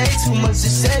cash, it ain't too much to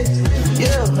say.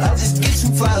 Yo, I just get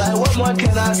too fly, like what more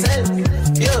can I say?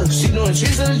 Yo, she doing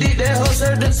tricks on the dick, that hoe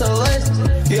served her so late.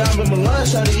 Yeah, I'm in my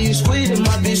lunch, shawty, you squeezing,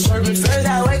 my bitch serving first.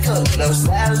 I wake up, no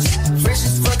stylist, fresh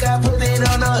as fuck, I put it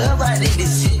on her up, I did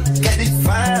this shit. Got this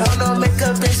fine, hold no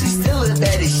makeup, and she still look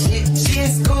bad as shit. She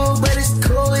in school, but it's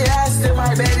cool, yeah, I still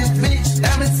my baddest bitch.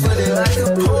 I'm in footed like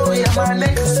a pool, yeah, my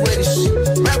necklace with this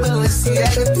shit. Rapping, let's see, I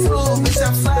can prove, bitch,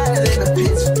 I'm flyer than a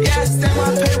bitch. Yeah, I stand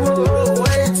my paper roll,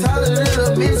 way taller than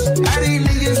a bitch. All these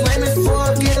niggas lame as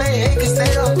fuck, and they hate cause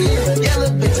they don't get it. Yeah,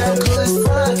 look, bitch, I'm cool as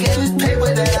fuck, and this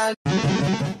paper that I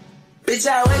bitch,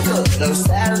 I wake up, no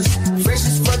stylist, fresh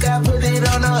as fuck, I put it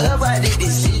on her up, I did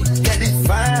this shit. Got this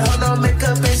fine, hold no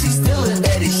makeup, and she still look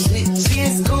bad as shit. She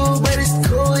in school, but it's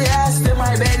cool, yeah, I still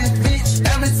my baddest bitch.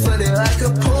 I'm in footed like a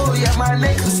pool, yeah, my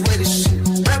necklace with this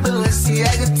shit. Rapping, let's see,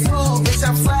 I can prove, bitch,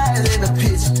 I'm flyer than a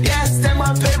pitch. Yeah, I stand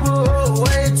my paper roll,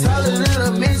 way taller than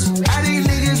a bitch. All these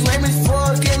niggas lame as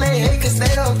fuck, and they hate cause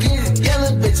they don't get it. Yeah,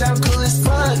 look, bitch, I'm cool as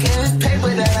fuck, and this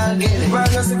paper that I'm getting.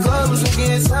 Rock us the club, was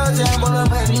looking told you I'm on a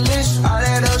money mission. All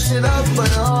that old shit up, but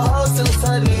the whole hoe still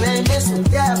funny, they missing.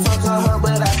 Yeah, I fuck on her,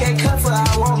 but I can't cut for her,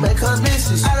 I won't make her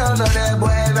misses. I don't know that boy,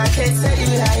 and I can't tell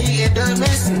you how he get done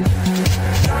missing.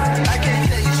 I can't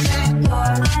tell you shit.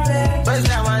 Bust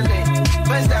down my dick,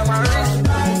 bust down my wrist,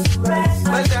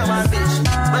 bust down my bitch,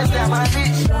 bust down my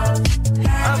bitch.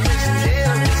 I'm fixing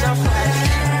hell, bitch, I'm flying.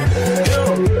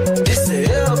 Yo, this a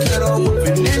hell, cut on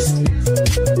whooping this.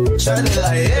 Shining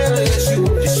like hell, yeah, she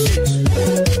whoop this shit.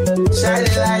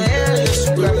 Shining like hell, yeah, she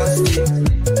grab my stick.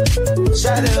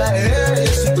 Shining like hell,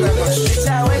 yeah, she grab my shit. Bitch,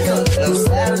 I wake up, no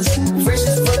stylist, fresh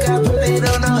as fuck, I put it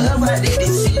on her up, I did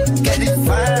this shit. Got this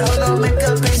fine, hold no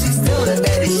makeup, and she still the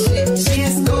baddest shit. She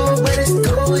in school, but it's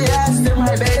cool, yeah, I still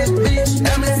my baddest bitch.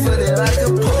 I'm in footed like a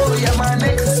pool, yeah, my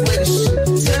necklace with this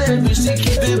shit. Tell that bitch to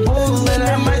keep it bull, and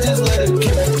I might just let her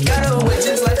kill it. Got her wet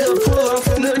just like a pool, I'm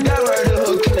from the down right to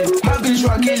her clip. My bitch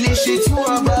rockin' this shit too,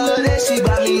 I'm about her, that she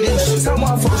buy me this shit. Some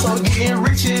my folks are getting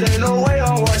rich, it ain't no way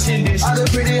I'm watching this. All the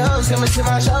pretty hoes coming to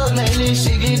my shows, man, this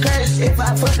shit get crazy. If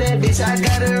I fuck that bitch, I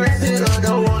gotta wrap it up,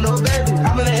 don't want no baby.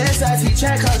 I'm in the SIT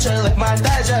track culture, like my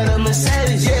thigh drive the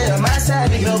Mercedes. Yeah, my side,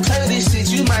 nigga, don't play this shit,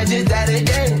 you might just die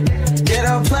today. Yeah,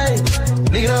 don't play,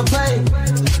 nigga, don't play.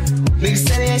 Niggas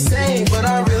say they ain't sane, but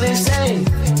I'm really insane.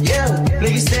 Yeah,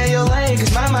 niggas stay in your lane,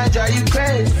 cause my mind drive you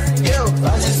crazy. Yo,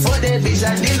 I just fucked that bitch,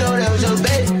 I didn't know that was your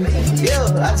baby. Yo,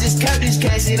 I just count this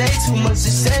cash, it ain't too much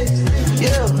to say.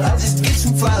 Yo, I just get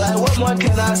too fly, like what more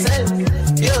can I say?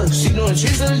 Yo, she doing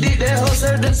tricks on the dick, that hoe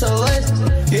served her so late.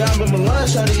 Yeah, I'm in my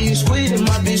lunch, shawty, you squeezing,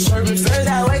 my bitch serving first.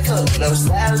 I wake up, no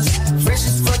stylist, fresh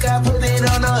as fuck, I put it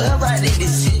on her up, I did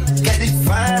this shit. Got this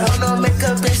fine, hold no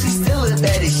makeup, and she still look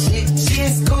bad as shit. She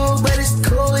in school, but it's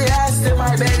cool, yeah, I still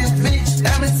my baddest bitch.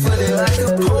 I'm in footed like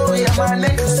a pool, yeah, my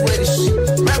necklace with this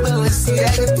shit. Rapping, let's see, I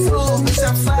can prove, bitch,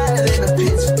 I'm flyer than a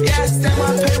bitch. Yeah, I stand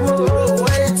my paper roll,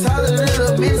 way taller than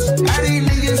a bitch. All these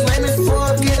niggas lame as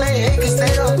fuck, and they hate cause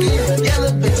they don't get it. Yeah,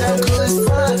 look, bitch, I'm cool as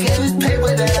fuck, and this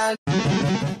paper that I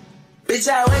bitch,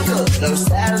 I wake up, no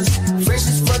stylist, fresh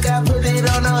as fuck, I put it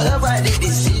on her up, I did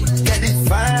this shit. Got this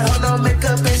fine, hold no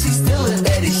makeup, and she still look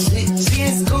bad as shit. She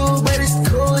in school, but it's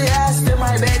cool, yeah, I still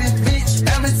my baddest bitch.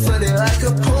 I'm in footed like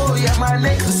a pool, yeah, my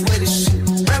necklace with this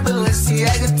shit. Rapping, let's see,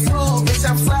 I can prove, bitch,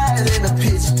 I'm flyer than a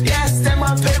pitch. Yeah, I stand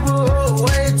my paper roll,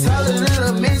 way taller than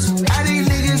a bitch. All these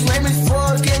niggas lame as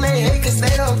fuck, and they hate cause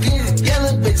they don't get it. Yeah,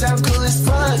 look, bitch, I'm cool as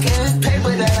fuck, and this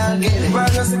paper that I'm getting.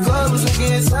 Rock us the club, was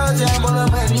looking told you I'm on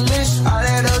a money mission. All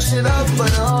that old shit up, but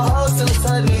the whole hoe still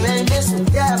funny, they missing.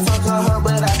 Yeah, I fuck on her,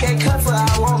 but I can't cut for her,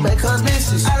 I won't make her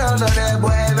misses. I don't know that boy,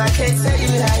 and I can't tell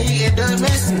you how he get done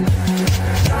missing.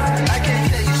 I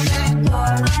can't tell you shit.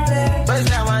 Bust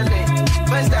down my dick,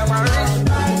 bust down my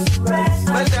wrist,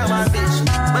 bust down my bitch,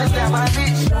 bust down my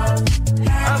bitch.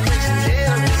 I'm fixing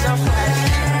hell, bitch, I'm flying.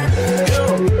 Yo,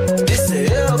 this a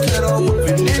hell, cut on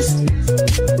whooping this.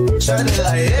 Shining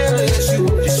like hell, yeah, she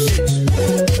whoop this shit.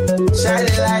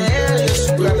 Shining like hell, yeah,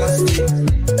 she grab my stick.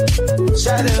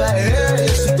 Shining like hell,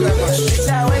 yeah, she grab my shit. Bitch,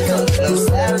 I wake up, no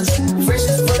stylist, fresh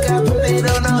as fuck, I put it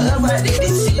on her up, I did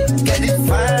this shit. Got this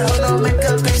fine, hold no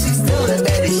makeup, and she still the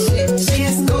baddest shit. She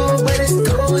in school, but it's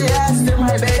cool, yeah, I still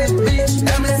my baddest bitch.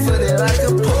 I'm in footed like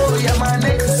a pool, yeah, my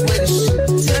necklace with this shit.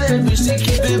 Tell that bitch to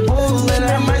keep it bull,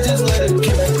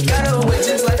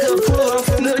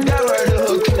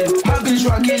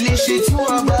 talking this shit to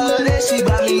her, but that she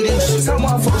bought me this. Some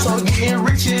folks are getting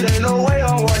rich, it ain't no way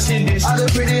I'm watching this. All the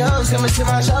pretty hoes coming to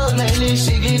my shows, man, this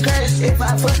shit get crazy. If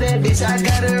I fuck that bitch, I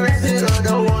gotta rap it or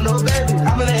don't want no baby.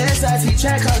 I'm in the SIT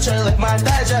track culture, like my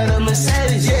thigh drive the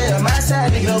Mercedes. Yeah, my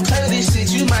side, nigga, don't play this shit,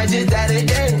 you might just die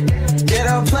today. Yeah,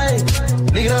 don't play,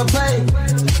 nigga, don't play.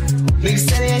 Niggas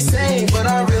say they insane, but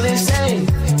I'm really insane.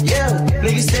 Yeah,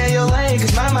 niggas stay in your lane,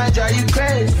 cause my mind drive you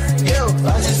crazy. Yo,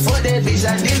 I just fucked that bitch,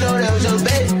 I didn't know that was your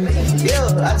baby. Yo,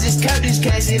 I just count this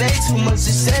cash, it ain't too much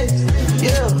to say.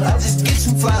 Yo, I just get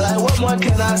too fly, like what more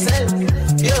can I say?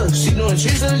 Yo, she doing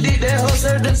tricks on the dick, that hoe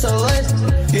served her so late.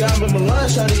 Yeah, I remember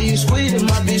lunch, how to use squeeze, and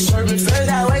my bitch serving fresh.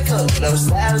 I wake up, no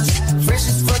stylist, fresh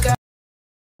as fuck.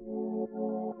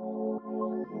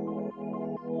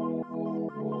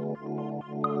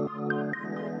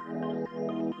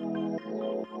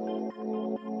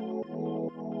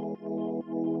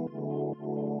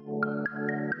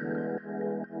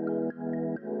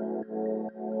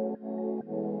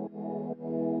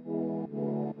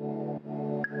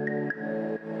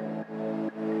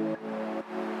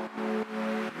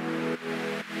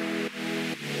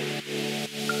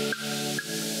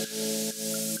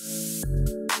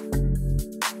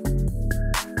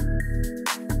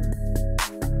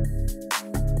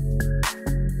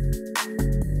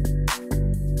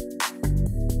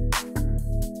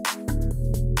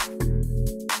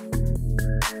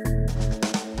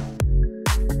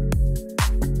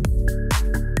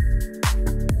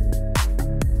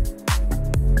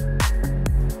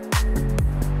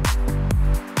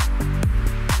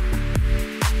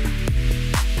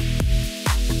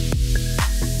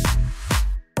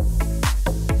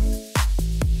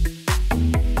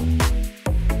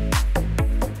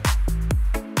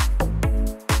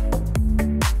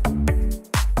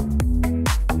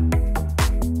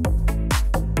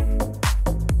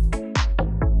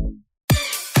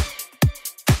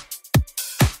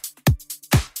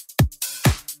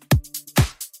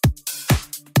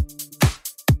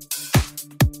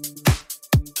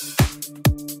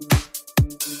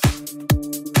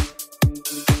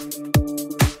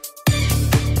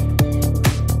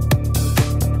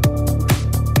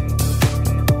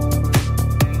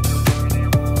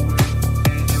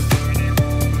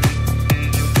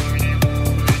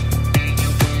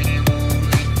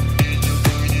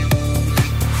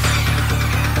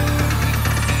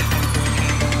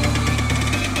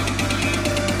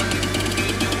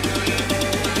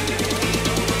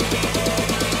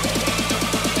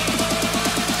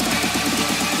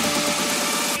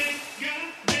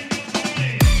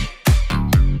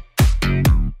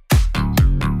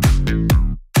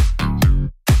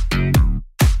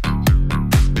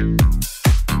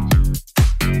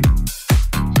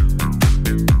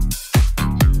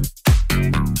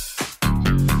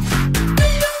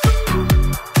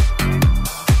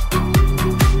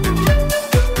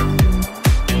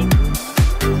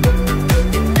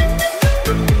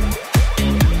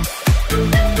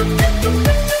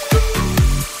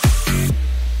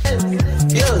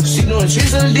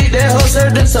 Tricks on the dick, that hoe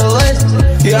served her so late.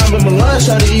 Yeah, I remember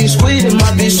lunch, how to use squeeze, and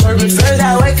my bitch serving fresh.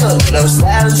 I wake up, no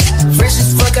stylist, fresh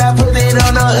as fuck, I put it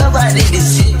on her up, I did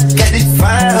this shit. Got this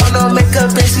fine, hold no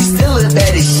makeup, and she still look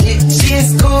bad as shit. She in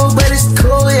school, but it's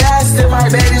cool, yeah, I still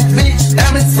my baddest bitch.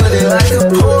 I'm in footed like a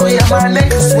pool, yeah, my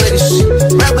neck is sweaty shit.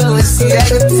 Rapping with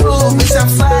Seattle too, bitch, I'm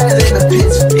flyer than a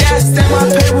bitch. Yeah, I stand my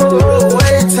paper roll,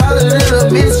 way taller than a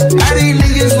bitch. All these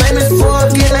niggas lame as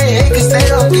fuck, and they hate cause they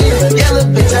don't get it. Yellow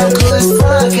bitch, I'm cool as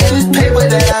fuck, and this paper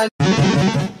that I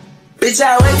bitch,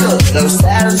 I wake up, no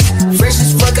stylist, fresh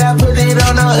as fuck, I put it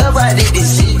on her up, I did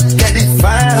this shit. Got this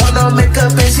fine, hold no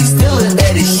makeup, and she still look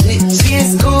bad as shit. She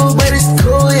in school, but it's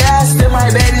cool, yeah, I still my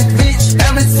baddest bitch.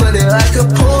 I'm in footed like a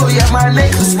pool, yeah, my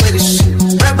neck is sweaty shit.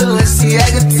 Rapping with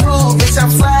Seattle too, bitch, I'm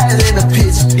flyer than a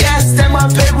pitch. Yeah, I stand my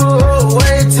paper roll,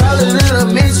 way taller than a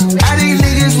bitch. All these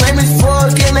niggas lame as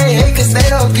fuck, and they hate cause they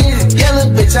don't get it. Yellow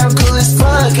bitch, I'm cool as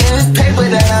fuck, and this paper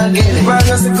that I'm getting. Brought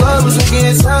us the clubs, we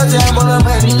getting told, yeah, I'm on a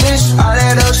money mission. All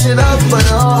that old shit up, but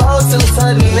the whole hoes still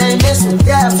funny, they missing.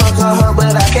 Yeah, I fuck on her,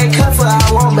 but I can't cut for her, I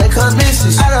won't make her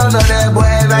misses. I don't know that boy,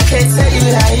 and I can't tell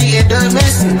you how he get done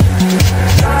missing.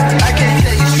 I can't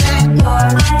tell you shit.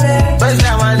 Bust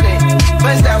down my neck,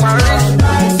 bust down my wrist,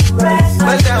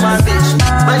 bust down my bitch,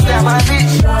 bust down my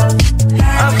bitch.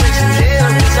 I'm fixing hell,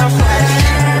 bitch, I'm flashing.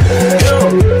 Yo,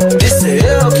 this the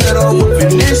Hellcat, I'm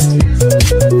whipping this.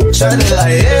 Shawty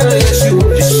like hell, yeah, she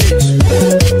whip the shit.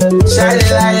 Shawty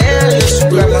like hell, yeah, she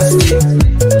grab my stick.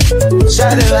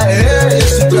 Shawty like hell, yeah,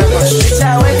 she grab my shit. Bitch,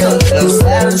 I wake up, no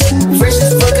stylist, fresh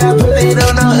as fuck, I put it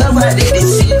on her up, I did this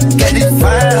shit. Got this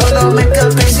fine, hold no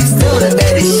makeup, and she still the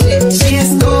baddest shit. She in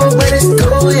school, but it's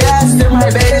cool. pool, yeah, I still my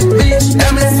baddest bitch.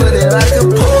 I'm in for it like a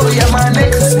pool, yeah, my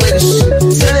necklace with the shit.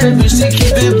 Tell that bitch to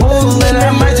keep it bull, and I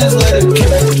might just let her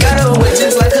kill it. Got her wet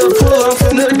just like a pool, I'm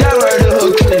from the dog right to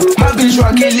her clip. My bitch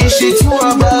rockin' this shit too,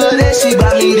 I bought her that, she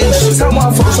bought me this shit. Tell my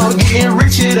folks I'm getting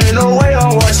rich, it ain't no way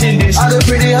I'm watching this. All the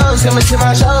pretty hoes coming to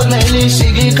my shows, man, this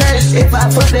shit get crazy. If I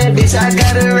fuck that bitch, I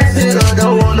gotta rap it or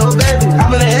don't want no baby.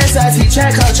 I'm in the SIT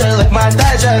track culture, like my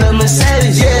thigh drive a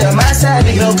Mercedes. Yeah, my side,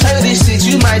 nigga, don't play this shit,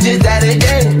 you might just die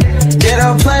today. Yeah,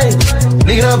 don't play,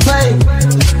 nigga, don't play.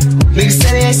 Niggas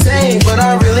say they insane, but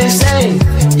I'm really insane.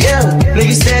 Yeah,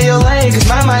 niggas stay in your lane, cause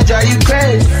my mind drive you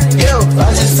crazy. Yo,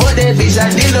 I just fucked that bitch, I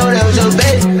didn't know that was your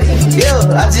baby. Yo,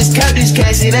 I just kept this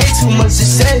cash, it ain't too much to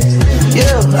say. Yo,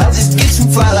 I just get too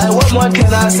fly, like what more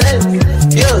can I say?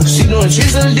 Yo, she doing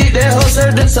tricks on the dick, that hoe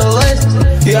served her so late.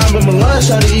 Yeah, I'm in my lunch,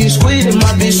 try to eat squid, and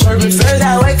my bitch serving first.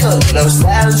 I wake up, no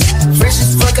stylist, fresh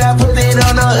as fuck, I put it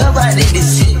on her up, I did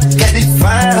this shit. Got this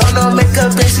fine, hold no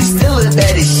makeup, and she still a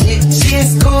bad as shit. She in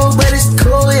school, but it's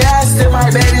cool, yeah, I still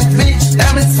my baddest bitch.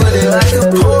 I'm in for it like a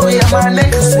pool, yeah, my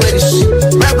necklace with the shit.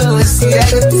 Rapping, let's see, I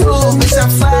can fool, bitch, I'm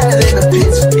flyer than a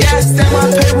bitch. Yeah, I stand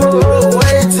my paper roll,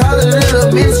 way taller than a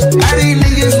bitch. All these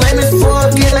niggas lame as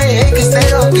fuck, and they hate cause they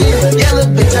don't get it. Yeah,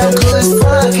 little bitch, I'm cool as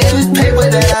fuck, and this paper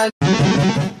that I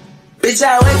bitch,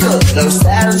 I wake up, no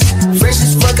stylist, fresh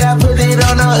as fuck, I put it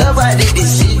on her up, I did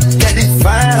this shit. Got this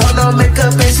fine, hold no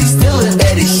makeup, and she still a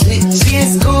bad as shit. She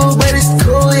in school, but it's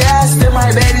cool, yeah, I still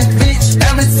my baddest bitch.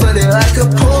 I'm in for it like a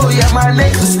pool, yeah, my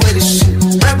necklace with the shit.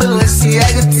 Rapping, let's see, I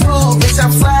can fool, bitch,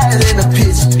 I'm flyer than a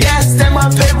pitch. Yeah, I stand my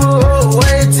paper roll,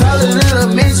 way taller than a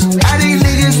bitch. All these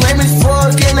niggas lame as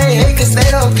fuck, and they hate cause they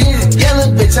don't get it. Yeah,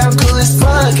 little bitch, I'm cool as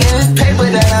fuck, and this paper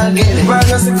that I'm getting. Rock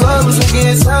us the clubs, we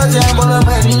getting told, yeah, I'm on a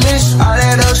money mission. All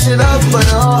that old shit up, but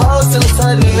the whole hoe still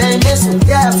funny, ain't missing.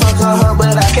 Yeah, I fuck on her,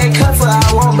 but I can't cut for her, I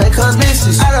won't make her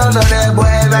bitches. I don't know that boy,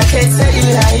 and I can't tell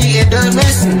you how he end up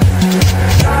missing.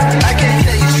 I can't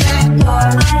tell you shit.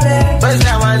 Bust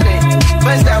down my neck,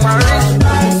 bust down my wrist,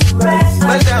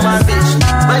 bust down my bitch,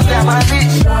 bust down my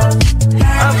bitch.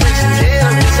 I'm rich as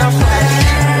hell, bitch, I'm fly as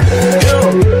shit. Yo,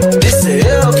 this a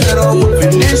Hellcat, I'm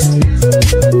whipping this.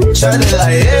 Shot it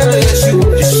like hell, yeah, she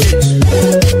whip the shit.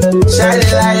 Shot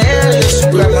it like hell, yeah, she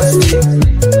grab my stick.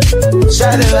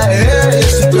 Shot it like hell, yeah,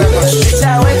 she grab my shit. Bitch,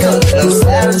 I wake up, no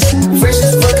stylist, fresh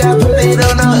as fuck, I put it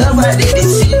on her up, I did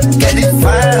this shit. Got this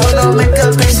fine, hold no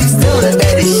makeup, and she still the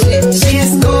baddest shit. She in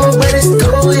school, but it's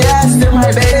cool, yeah, I still my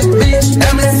baddest bitch.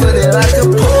 I'm in for it like a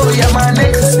pool, yeah, my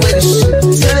necklace with the shit.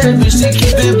 Tell that bitch to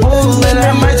keep it bull, and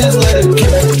I might just let her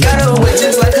kill it. Got her wet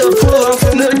just like a pool, I'm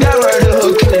from the dog right to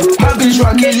her clip. My bitch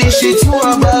rockin' this shit too,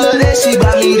 I bought her that, she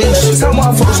bought me this shit. Tell my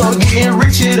folks I'm getting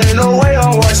rich, it ain't no way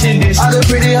I'm watching this. All the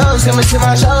pretty hoes coming to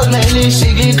my shows, man, this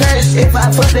shit get crazy. If I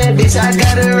fuck that bitch, I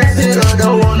gotta rap it or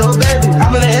don't want no baby.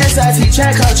 I'm in the SIT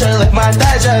track culture, like my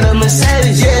thigh drive a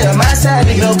Mercedes. Yeah, my side,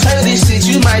 nigga, don't play this shit,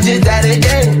 you might just die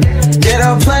today. Yeah,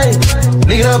 don't play,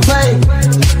 nigga, don't play.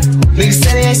 Niggas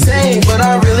say they insane, but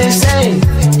I'm really insane.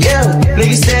 Yeah,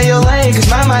 niggas stay in your lane, cause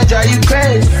my mind drive you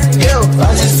crazy. Yo,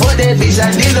 I just fucked that bitch,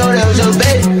 I didn't know that was your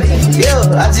baby. Yo,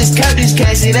 I just kept this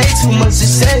cash, it ain't too much to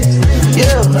say. Yo,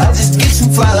 I just get too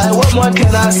fly, like what more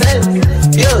can I say?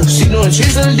 Yo, she doing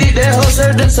tricks on the dick, that hoe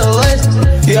served her so late.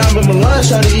 Yeah, I'm in my lunch,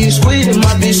 try to eat squid, and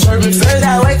my bitch serving first.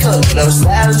 I wake up, no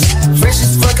stylist, fresh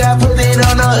as fuck, I put it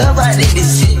on her up, I did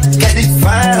this shit. Got this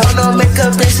fine, hold no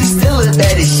makeup, and she still a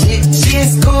bad as shit. She in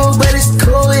school, but it's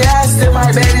cool, yeah, I still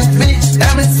my baddest bitch.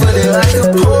 I'm in for it like a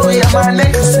pool, yeah, my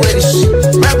necklace with the shit.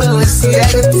 Rapping, let's see, I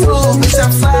can fool, bitch,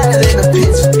 I'm flyer than a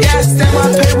bitch. Yeah, I stand my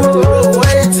paper roll,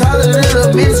 way taller than a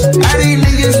bitch. All these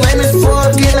niggas lame as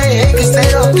fuck, and they hate cause they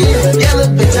don't get it. Yeah,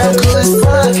 little bitch, I'm cool as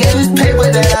fuck, and this paper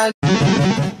that I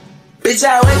bitch,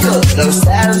 I wake up, no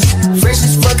stylist, fresh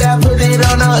as fuck, I put it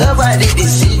on her up, I did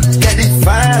this shit. Got this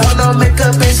fine, hold no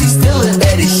makeup, and she still a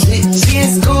baddest shit. She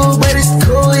in school, but it's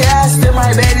cool, yeah, I still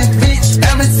my baddest bitch.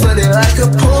 I'm in for it like a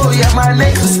pool, yeah, my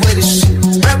necklace with the shit.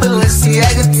 Rapping, let's see, I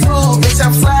can fool, bitch,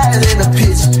 I'm flyer than a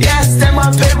pitch. Yeah, I stand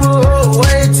my paper roll,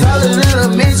 way taller than a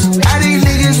bitch. All these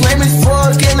niggas lame as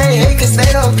fuck, and they hate cause they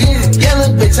don't get it. Yeah,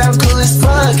 little bitch, I'm cool as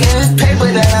fuck, and this paper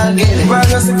that I'm getting.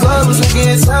 Rock us the clubs, we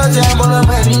getting told, yeah, I'm on a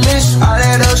money mission. All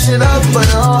that old shit up, but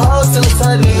the whole hoe still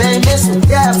funny, ain't missing.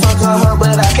 Yeah, I fuck on her,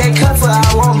 but I can't cut for her,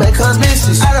 I won't make her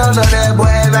bitches. I don't know that boy,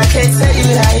 and I can't tell you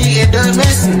how he end up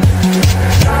missing.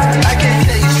 I can't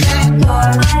tell you shit.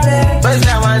 Bust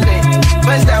down my neck,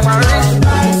 bust down my wrist,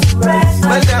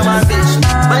 bust down my bitch,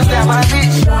 bust down my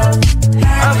bitch.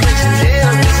 I'm rich as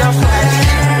hell, bitch, I'm fly as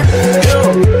shit. Yo,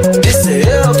 this a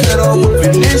Hellcat, I'm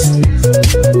whipping this.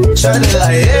 Shot it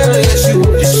like hell, yeah, she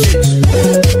whip the shit.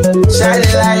 Shot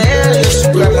it like hell, yeah, she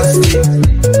grab my stick.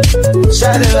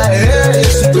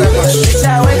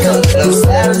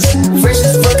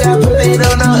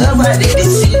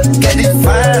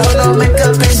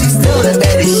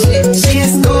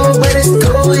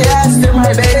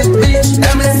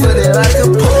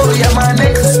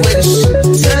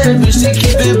 bitch to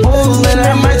keep it bull, and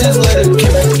I might just let her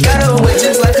kill it. Got her wet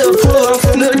just like a pool, I'm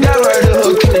finna die right in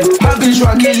her clip. My bitch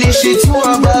rockin' this shit too,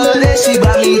 I buy her that, she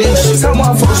buy me this shit. Some of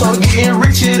my folks are getting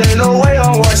rich, it ain't no way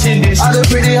I'm watching this. All the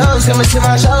pretty hoes coming to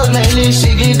my shows, man, this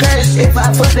shit get crazy. If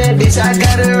I fuck that bitch, I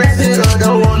gotta wrap it or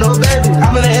don't want no baby.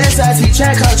 I'm in the SIT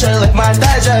track culture, like my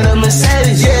thigh drive a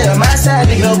Mercedes. Yeah, my side,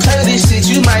 nigga, don't play this shit,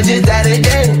 you might just die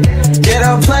today. Yeah,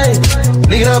 don't play,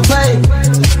 nigga, don't play.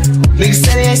 Niggas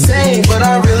say they ain't sane, but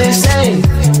I'm really insane.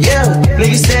 Yeah,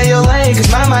 niggas stay in your lane,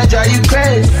 cause my mind drive you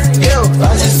crazy. Yo,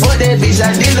 I just fucked that bitch,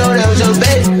 I didn't know that was your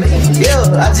baby. Yo,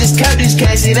 I just count this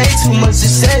cash, it ain't too much to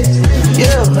say.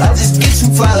 Yo, I just get you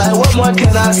fly, like what more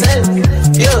can I say?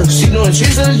 Yo, she doing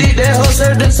tricks on the dick, that hoe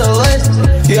served her so late.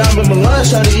 Yeah, I'm in my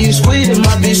lunch, shawty, you squeezing,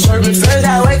 my bitch serving first.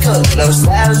 I wake up, no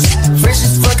stylist, fresh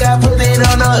as fuck, I put it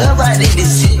on her up, I did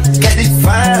this shit. Got this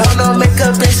fine, hold no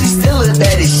makeup, and she still look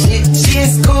bad as shit. She in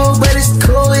school, but it's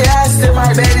cool, yeah, I still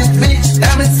my baddest bitch.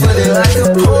 I'm in footed like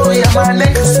a pool, yeah, my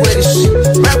necklace with a shit.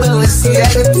 Rebel, see, I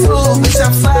can prove, bitch,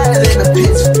 I'm flyer than a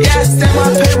bitch. Yeah, I stand my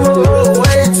payroll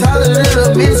way taller than a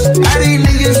bitch. All these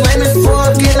niggas lame as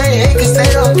fuck, and they hate cause they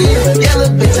don't get it. Yeah,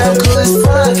 look, bitch, I'm cool as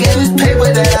fuck, and this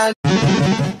paper that I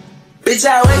bitch,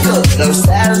 I wake up, no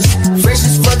stylist, fresh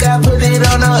as fuck, I put it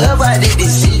on her up, I did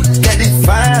this shit. Got this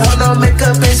fine, hold no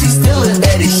makeup, and she still look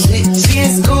bad as shit. She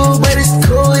in school, but it's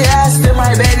cool, yeah, I still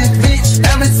my baddest bitch.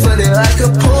 I'm in footed like a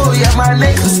pool, yeah, my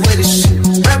necklace with a shit.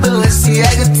 Rebel, see,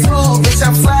 I can too, bitch,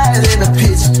 I'm flyer than a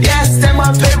pitch. Yeah, I stand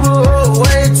my paperwork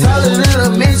way taller than a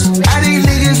bitch. All these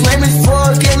niggas lame as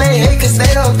fuck, and they hate cause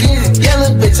they don't get it. Yeah,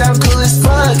 look, bitch, I'm cool as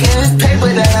fuck, and it's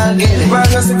paper that I'm getting.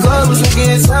 Rock us the club, we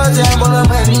getting told you I'm on a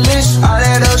money mission. All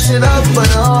that old shit up, but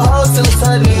the whole hoe still a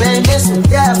funny, ain't missing.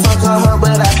 Yeah, I fuck on her,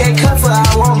 but I can't cut for her,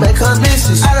 I won't make her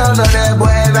misses. I don't know that boy,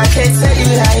 and I can't tell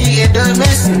you how he get done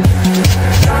missing.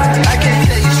 I can't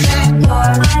tell you shit.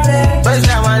 Bust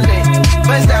down my neck,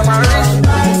 bust down my wrist,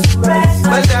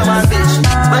 bust down my bitch,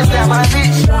 bust down my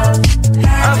bitch.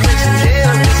 I'm fixing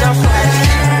hell, bitch, I'm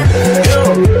flashing. Yo,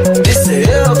 this a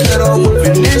hell, cut on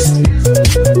whooping this.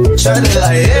 Shot it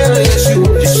like hell, yeah, she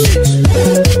whoop this shit.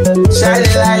 Shot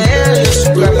it like hell, yeah, she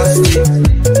grab my stick.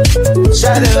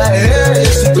 Shot it like hell,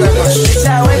 yeah, she grab my shit. Bitch,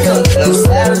 I wake up, no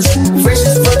stylist, fresh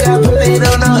as fuck, I put it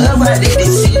on her up, I did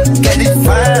this shit. Got this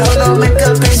fine, hold no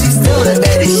makeup, and she still look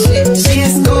bad as shit. She in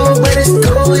school, but it's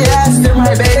cool, yeah, I still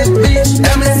my baddest bitch.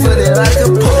 I'm in footed like a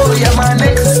pool, yeah, my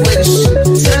necklace with a shit.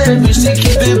 Tell that bitch to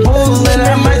keep it bull, and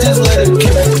I might just let her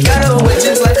kill it. Got her wet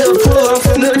just like a pool, I'm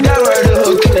finna die right in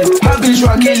her clip. My bitch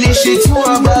rockin' this shit too,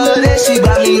 I buy her that, she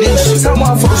buy me this shit. Some of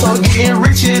my folks are getting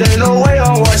rich, it ain't no way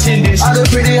I'm watching this. All the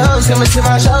pretty hoes coming to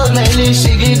my shows, man, this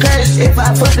shit get crazy. If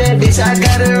I fuck that bitch, I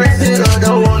gotta wrap it or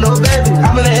don't want no baby.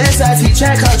 I'm in the SIT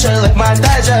track culture, like my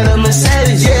thigh drive a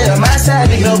Mercedes. Yeah, my side,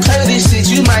 nigga, don't play this shit,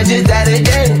 you might just die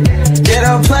today. Yeah,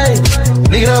 don't play,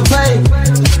 nigga, don't play.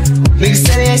 Niggas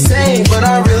say they ain't sane, but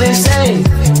I'm really insane.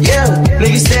 Yeah,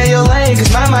 niggas stay in your lane,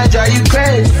 cause my mind drive you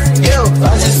crazy. Yo,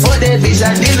 I just fucked that bitch,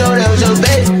 I didn't know that was your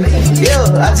baby. Yo,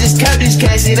 I just count this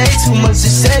cash, it ain't too much to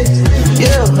say.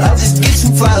 Yo, I just get you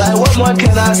fly, like what more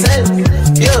can I say?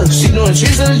 Yo, she doing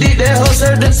tricks on the dick, that hoe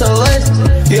served her so late.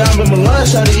 Yeah, I'm in my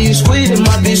lunch, shawty, you squeezing,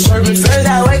 my bitch serving first.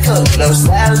 I wake up, no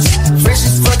stylist, fresh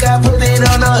as fuck, I put it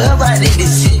on her up, I did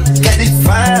this shit. Got this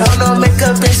fine, hold no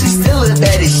makeup, and she still look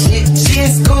bad as shit. She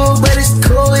in school, but it's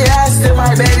cool, yeah, I still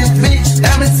my baddest bitch.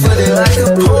 I'm in footed like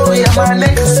a pool, yeah, my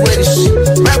necklace with a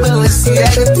shit. Rebel, see, I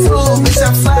can prove, bitch,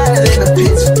 I'm flyer than a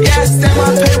bitch. Yeah, I stand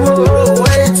my paperwork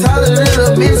way taller than a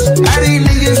bitch. All these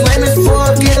niggas lame as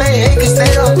fuck, and they hate cause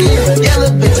they don't get it. Yeah,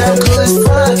 look, bitch, I'm cool as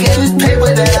fuck, and this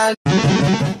paper that I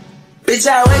bitch,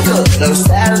 I wake up, no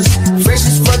stylist, fresh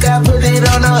as fuck, I put it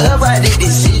on her up, I did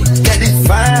this shit. Got this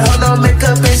fine, hold no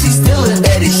makeup, and she still look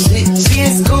bad as shit. She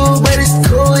in school, but it's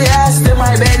cool, yeah, I still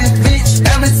my baddest bitch.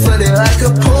 I'm in footed like a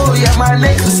pool, yeah, my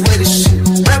necklace with a shit.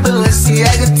 Rebel, see,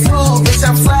 I can too, bitch,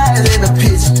 I'm flyer than a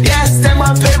pitch. Yeah, I stand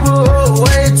my paperwork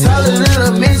way taller than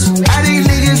a bitch. All these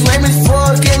niggas lame as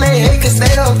fuck, and they hate cause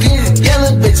they don't get it. Yeah,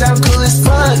 look, bitch, I'm cool as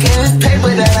fuck, and it's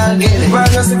paper that I'm getting.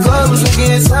 Rock us the club, we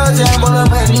getting told you I'm on a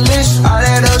money mission. All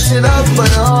that old shit up, but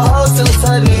the whole hoe still a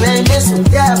funny, ain't missing.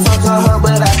 Yeah, I fuck on her,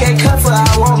 but I can't cut for her,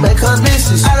 I won't make her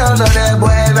misses. I don't know that boy,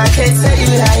 and I can't tell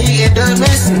you how he get done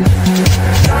missing.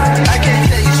 I can't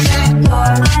tell you shit.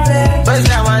 Bust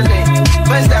down my neck,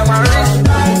 bust down my wrist,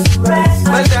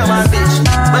 bust down my bitch,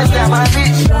 bust down my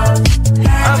bitch.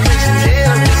 I'm fixing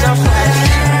hell, bitch, I'm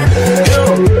flashing. Yo,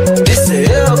 this a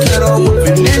hell, cut on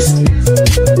whooping this.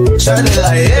 Shot it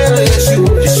like hell, yeah, she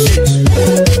whoop this shit.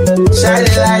 Shot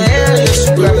it like hell, yeah, she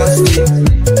grab my stick.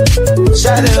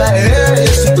 Shot it like hell,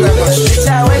 yeah, she grab my shit. Bitch,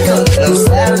 I wake up, no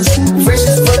stylist, fresh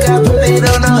as fuck, I put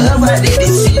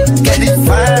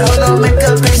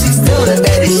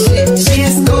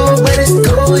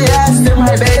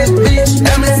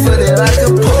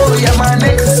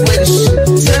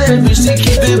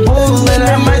keep it bull, and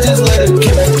I might just let her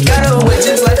kill it. Got her wet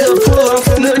just like a pool, I'm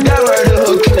finna die right to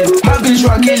her clip. My bitch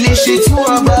rockin' this shit too,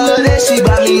 I buy her that, she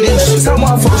buy me this. Tell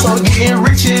my folks I'm getting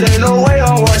rich, it ain't no way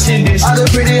I'm watching this. All the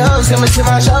pretty hoes coming to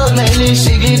my shows, man, this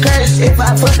shit get crazy. If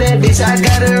I fuck that bitch, I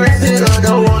gotta wrap it or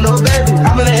don't want no baby.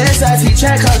 I'm in the SIT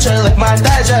track culture, like my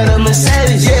thigh drive a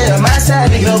Mercedes. Yeah, my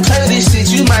side, nigga, don't play this shit,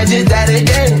 you might just die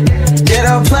today. Yeah,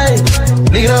 don't play,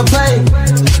 nigga, don't play.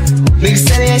 Niggas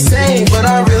say they insane, but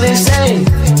I'm really insane.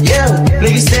 Yeah,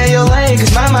 niggas stay in your lane,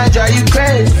 cause my mind drive you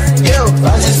crazy. Yo,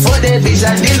 I just fucked that bitch,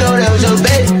 I didn't know that was your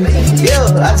baby.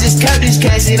 Yo, I just count this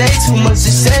cash, it ain't too much to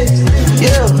say.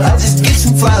 Yo, I just get too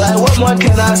fly, like what more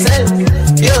can I say?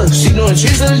 Yo, she doing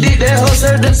tricks on the dick, that hoe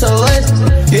served her so late.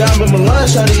 Yeah, I remember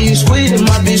lunch, how you squeeze and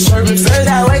my bitch serving first.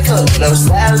 I wake up, no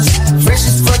stylist, fresh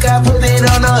as fuck, I put it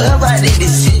on her up, I did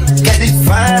this shit. Got this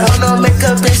fine, hold no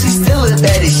makeup, and she still look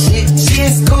bad as shit. She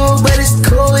in school, but it's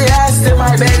cool, yeah, I still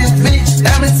my baddest bitch.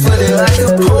 Diamonds flooded like a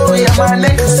pool, yeah, my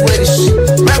neck is sweaty shit.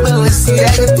 Rapping, let's see, I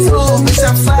can too, bitch,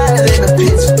 I'm flyer than a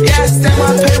bitch. Yeah, I stand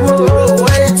my paper roll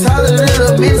way taller than a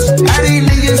bitch. All these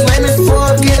niggas lame as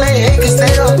fuck, and they hate cause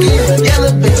they don't get it.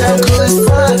 Yellow bitch, I'm cool as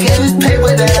fuck, and this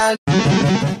paper that I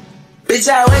bitch,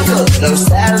 I wake up, no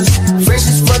stylist, fresh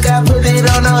as fuck, I put it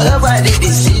on her up, I did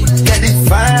this shit. Got this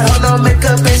fine, hold no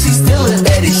makeup, and she still look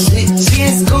bad as shit. She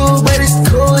in school, but it's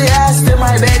cool, yeah, I still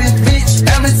my baddest bitch.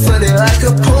 Diamonds flooded like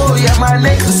a pool, yeah, my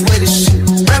neck is sweaty shit.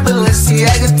 Rapping, let's see,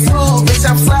 I can too, bitch,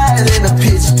 I'm flyer than a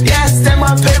pitch. Yeah, I stand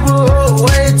my paper roll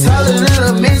way taller than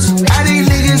a bitch. All these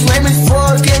niggas lame as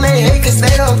fuck, and they hate cause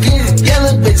they don't get it.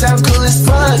 Yellow bitch, I'm cool as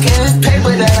fuck, and this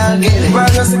paper that I'm getting.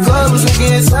 Rock us the club, was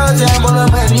looking so jam on a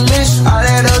money mission. All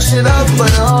that old shit up, but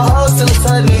the whole hoes till the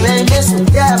funny ain't missing.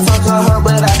 Yeah, I fuck on her,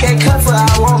 but I can't cut for her,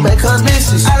 I won't make her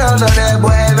misses. I don't know that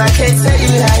boy, and I can't tell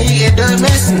you how he get done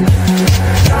missing.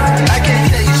 I can't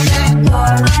tell you shit.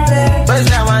 Bust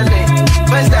down my neck,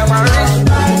 bust down my wrist,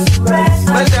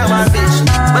 bust down my bitch,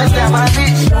 bust down my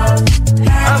bitch.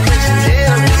 I'm fresh as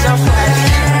hell, bitch, I'm fly as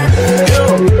shit. Yo,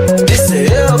 this a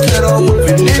Hellcat, I'm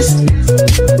whooping this.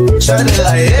 Shawty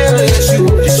like hell, yeah, she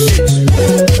whoop this shit.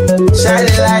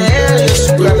 Shawty like hell, yeah,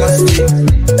 she grab my stick.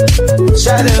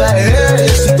 Shawty like hell, yeah,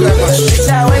 she grab my shit. Bitch,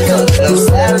 I wake up, no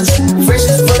stylist, fresh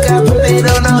as fuck, I put it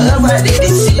on her up, I did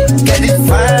this shit. Got this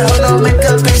fine, hold no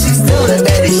makeup, and she still the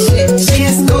baddest shit. She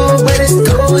in school, but it's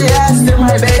cool, yeah, I still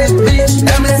my baddest bitch.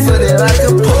 Diamonds flooded like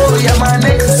a pool, yeah, my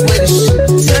neck is sweaty shit.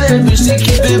 Tell that bitch to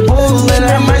keep it bull, and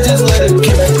I might just let her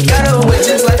kill it. Got her wet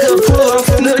just like a pool, I'm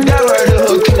finna die right to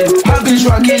her clip. My bitch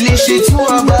rockin' this shit too,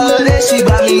 I buy her that, she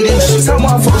buy me this. Tell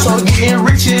my folks I'm getting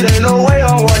rich, it ain't no way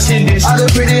I'm watching this. All the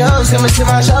pretty hoes coming to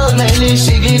my shows, man, this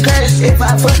shit get crazy. If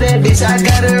I fuck that bitch, I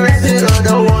gotta wrap it or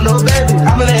don't want no baby.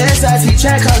 I'm in the SIT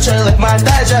track culture, like my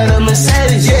thigh drive a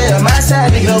Mercedes. Yeah, my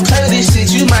side, nigga, don't play this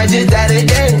shit, you might just die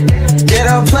today. Yeah,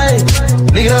 don't play,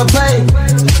 nigga, don't play.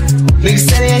 Niggas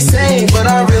say they insane, but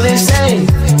I'm really insane.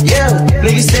 Yeah,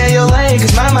 niggas stay in your lane,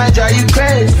 cause my mind drive you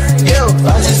crazy. Yo,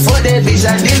 I just fucked that bitch,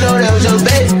 I didn't know that was your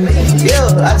baby. Yo,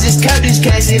 I just count this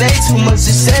cash, it ain't too much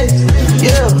to say.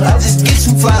 Yo, I just get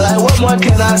too fly, like what more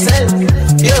can I say?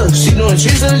 Yo, she doing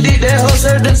tricks on the dick, that hoe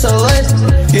served her so late.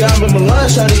 Yeah, I remember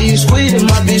lunch, how you squeeze and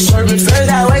my bitch serving first.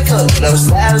 I wake up, no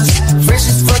stylist, fresh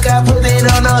as fuck, I put it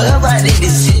on her up, I did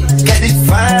this shit. Got this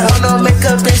fine, hold no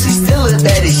makeup, and she still look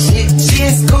bad as shit. She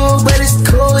in school, but it's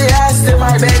cool, yeah, I still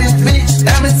my baddest bitch.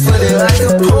 Diamonds flooded like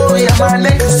a pool, yeah, my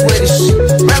neck is sweaty shit.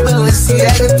 Rapping, let's see, I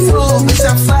can too, bitch,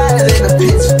 I'm flyer than a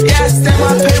bitch. Yeah, I stand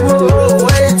my paper roll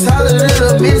way taller than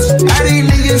a bitch. All these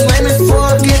niggas lame as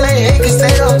fuck, and they hate cause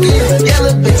they don't get it.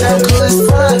 Yellow bitch, I'm cool as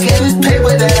fuck, and this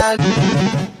paper that I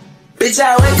bitch,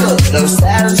 I wake up, no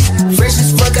stylist, fresh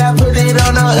as fuck, I put it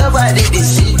on her up, I did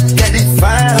this shit. Got this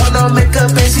fine, hold no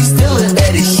makeup, and she still look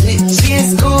bad as shit. She in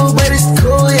school, but it's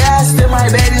cool, yeah, I still my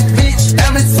baddest bitch.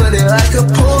 Diamonds flooded like a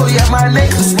pool, yeah, my neck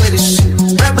is sweaty shit.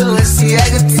 Rapping, let's see, I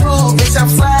can too, bitch, I'm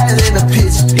flyer than a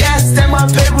pitch. Yeah, I stand my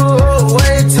paper roll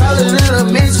way taller than a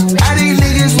bitch. All these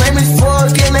niggas lame as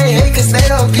fuck, and they hate cause they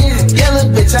don't get it. Yellow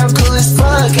bitch, I'm cool as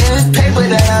fuck, and this paper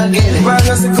that I'm getting. Rock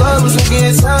us the club, was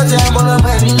looking so jam on a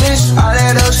money mission. All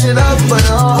that old shit up, but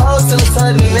the whole hoes till the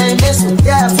funny ain't missing.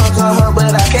 Yeah, I fuck on her,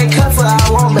 but I can't cut for her, I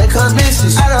won't make her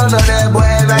misses. I don't know that boy,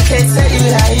 and I can't tell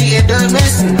you how he get done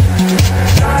missing.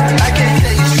 I can't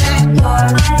tell you shit.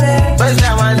 Bust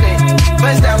down my neck,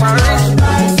 bust down my wrist,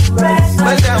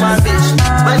 bust down my bitch,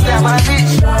 bust down my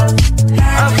bitch.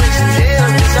 I'm fresh as hell,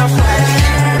 bitch, I'm fly as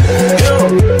shit. Yo,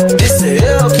 this a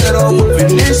Hellcat, I'm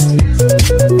whooping this.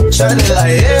 Shawty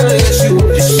like hell, yeah, she whoop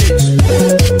this shit.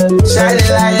 Shawty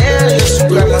like hell, yeah, she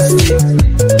grab my stick.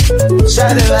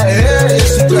 Shawty like hell, yeah,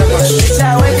 she grab my shit. Bitch,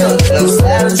 I wake up, no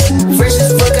stylist, fresh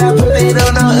as fuck, I put it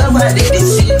on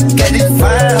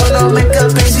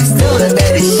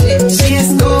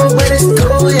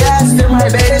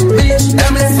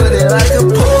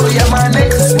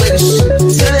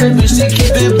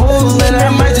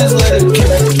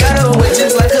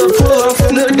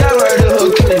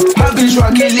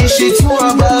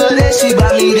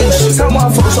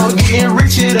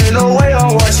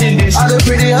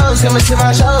coming to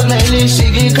my shows, man, this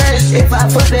shit get crazy. If I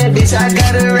fuck that bitch, I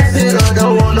gotta rap it or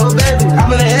don't want no baby.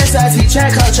 I'm in the SIT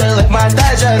track culture, like my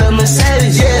thigh drive a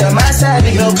Mercedes. Yeah, my side,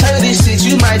 nigga, don't play this shit,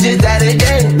 you might just die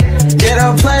today. Yeah,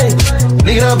 don't play,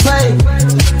 nigga, don't play.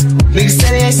 Niggas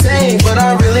say they ain't sane, but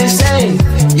I'm really insane.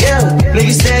 Yeah,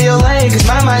 niggas stay in your lane, cause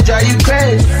my mind drive you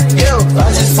crazy. Yo,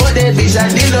 I just fucked that bitch, I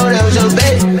didn't know that was your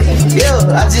baby. Yo,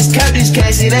 I just count this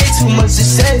cash, it ain't too much to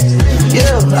say. Yo,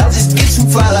 I just get too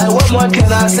fly, like what more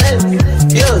can I say?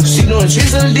 Yo, she doing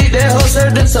tricks on the deep, that hoe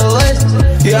served her so late.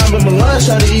 Yeah, I'm in my lunch,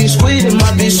 trying to eat squid, and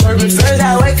my bitch serving first.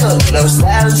 I wake up, no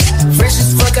stylist, fresh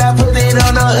as fuck, I put it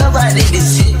on no up, I did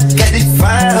this shit. Got this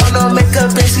fine, hold no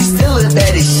makeup, and she still look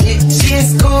bad as shit. She in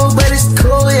school, but it's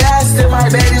cool, yeah, I still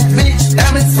my baddest bitch.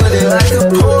 I'm in footed like a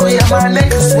pool, yeah, my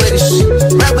niggas sweat as shit.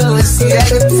 Rapping with see, I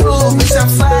can fool, bitch, I'm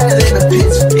flyer than a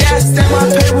bitch. Yeah, I stand my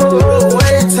paper roll,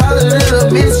 way taller than a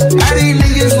bitch. All these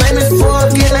niggas lame as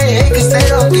fuck, and they hate cause they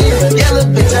don't get it. Yellow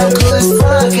bitch, I'm cool as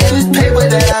fuck, and this paper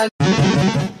that I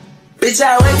bitch,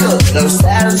 I wake up, no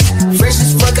stylist, fresh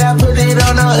as fuck, I put it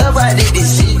on no up, I did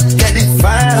this shit. Got this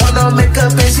fine, hold no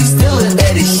makeup, and she still look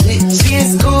bad as shit. She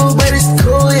in school, but it's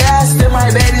cool, yeah, I still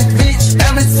my baddest bitch.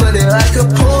 I'm in footed like a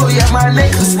pool, yeah, my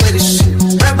niggas sweat as shit.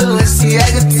 Rapping with see, I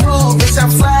can fool, bitch,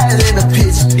 I'm flyer than a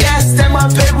pitch. Yeah, I stand my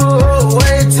paper roll,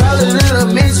 way taller than a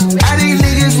bitch. All these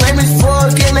niggas lame as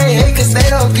fuck, and they hate cause they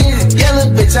don't get it. Yellow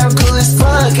bitch, I'm cool as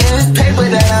fuck, and it's paper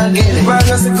that I'm getting. Rock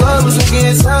us the clubs, we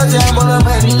getting told, yeah, I'm on a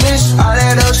money mission. All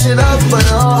that old shit up, but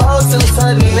the whole hoe still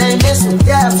funny, they missing.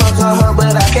 Yeah, I fuck on her,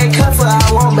 but I can't cut for her, I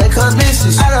won't make her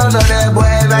bitches. I don't know that boy,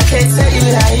 and I can't tell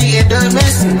you how he end up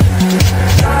missing.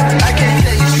 I can't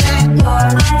tell you shit.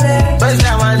 Bust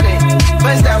down my neck,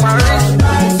 bust down my wrist,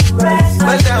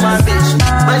 bust down my bitch,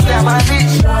 bust down my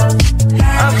bitch.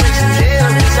 I'm rich as hell,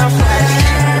 bitch, I'm fly as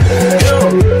shit. Yo,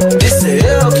 this the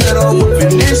Hellcat, I'm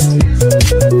whipping this.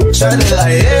 Shawty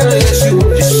like hell, yeah, she whip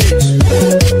the shit.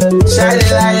 Shawty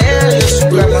like hell, yeah, she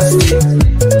grab my stick.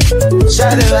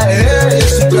 Shawty like hell, yeah,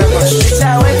 she grab my shit. Bitch,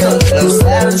 I wake up, no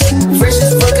stylist, fresh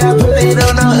as fuck, I put it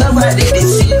on no up, I did this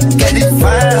shit. Got this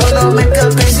fine, hold no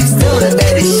makeup, and she still the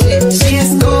baddest shit. She in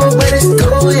school, but it's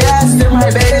cool, yeah, I still my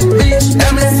baddest bitch.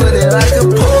 I'm in footed like a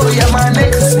pool, yeah, my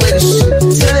niggas sweat as shit.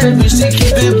 Tell that bitch to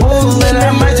keep it bull, and I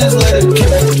might just let her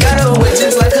kill it. Got her wet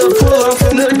just like a pool, I'm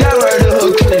from the down right to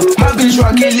her clip. My bitch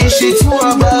rockin' this shit too,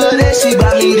 I buy her that, she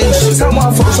buy me this shit. Some my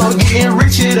folks are getting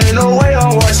rich, it ain't no way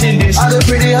I'm watching this. All the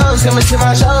pretty hoes coming to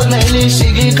my shows, man, this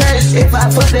shit get crazy. If I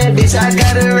fuck that bitch, I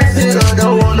gotta rap it or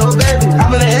don't want no baby.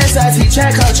 I'm in the SIT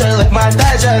track culture, like my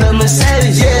thigh drive a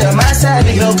Mercedes. Yeah, my side,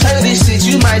 nigga, don't play this shit,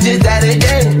 you might just die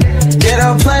today. Yeah,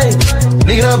 don't play,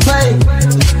 nigga, don't play.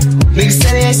 Niggas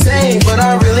say they ain't sane, but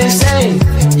I'm really insane.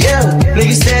 Yeah,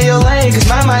 niggas stay in your lane, cause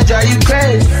my mind drive you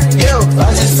crazy. Yo,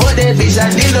 I just fucked that bitch, I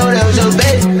didn't know that was your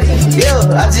baby.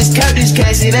 Yo, I just count this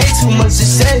cash, it ain't too much to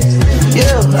say.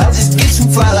 Yo, I just get too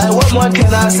fly, like what more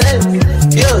can I say?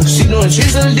 Yo, she doing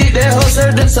tricks on the deep, that hoe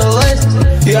served her so late.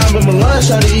 Yeah, I'm in my lunch,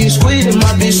 trying to eat squid, and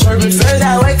my bitch serving first.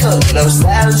 I wake up, no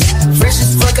stylist, fresh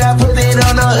as fuck, I put it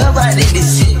on no up, I did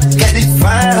this shit. Got this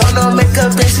fine, hold no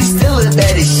makeup, and she still look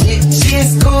bad as shit. She in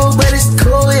school, but it's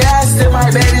cool, yeah, I still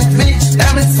my baddest bitch.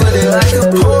 I'm in footed like a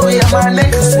pool, yeah, my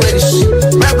niggas sweat as shit.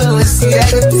 Rapping with see, I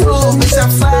can fool, bitch,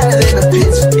 I'm flyer than a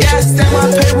bitch. Yeah, I stand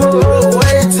my paper roll,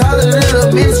 way taller than a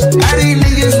bitch. All these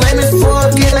niggas lame as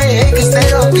fuck, and they hate cause they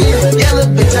don't get it. Yellow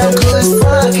bitch, I'm cool as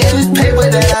fuck, and this paper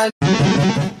that I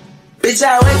bitch,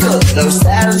 I wake up, no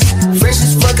stylist,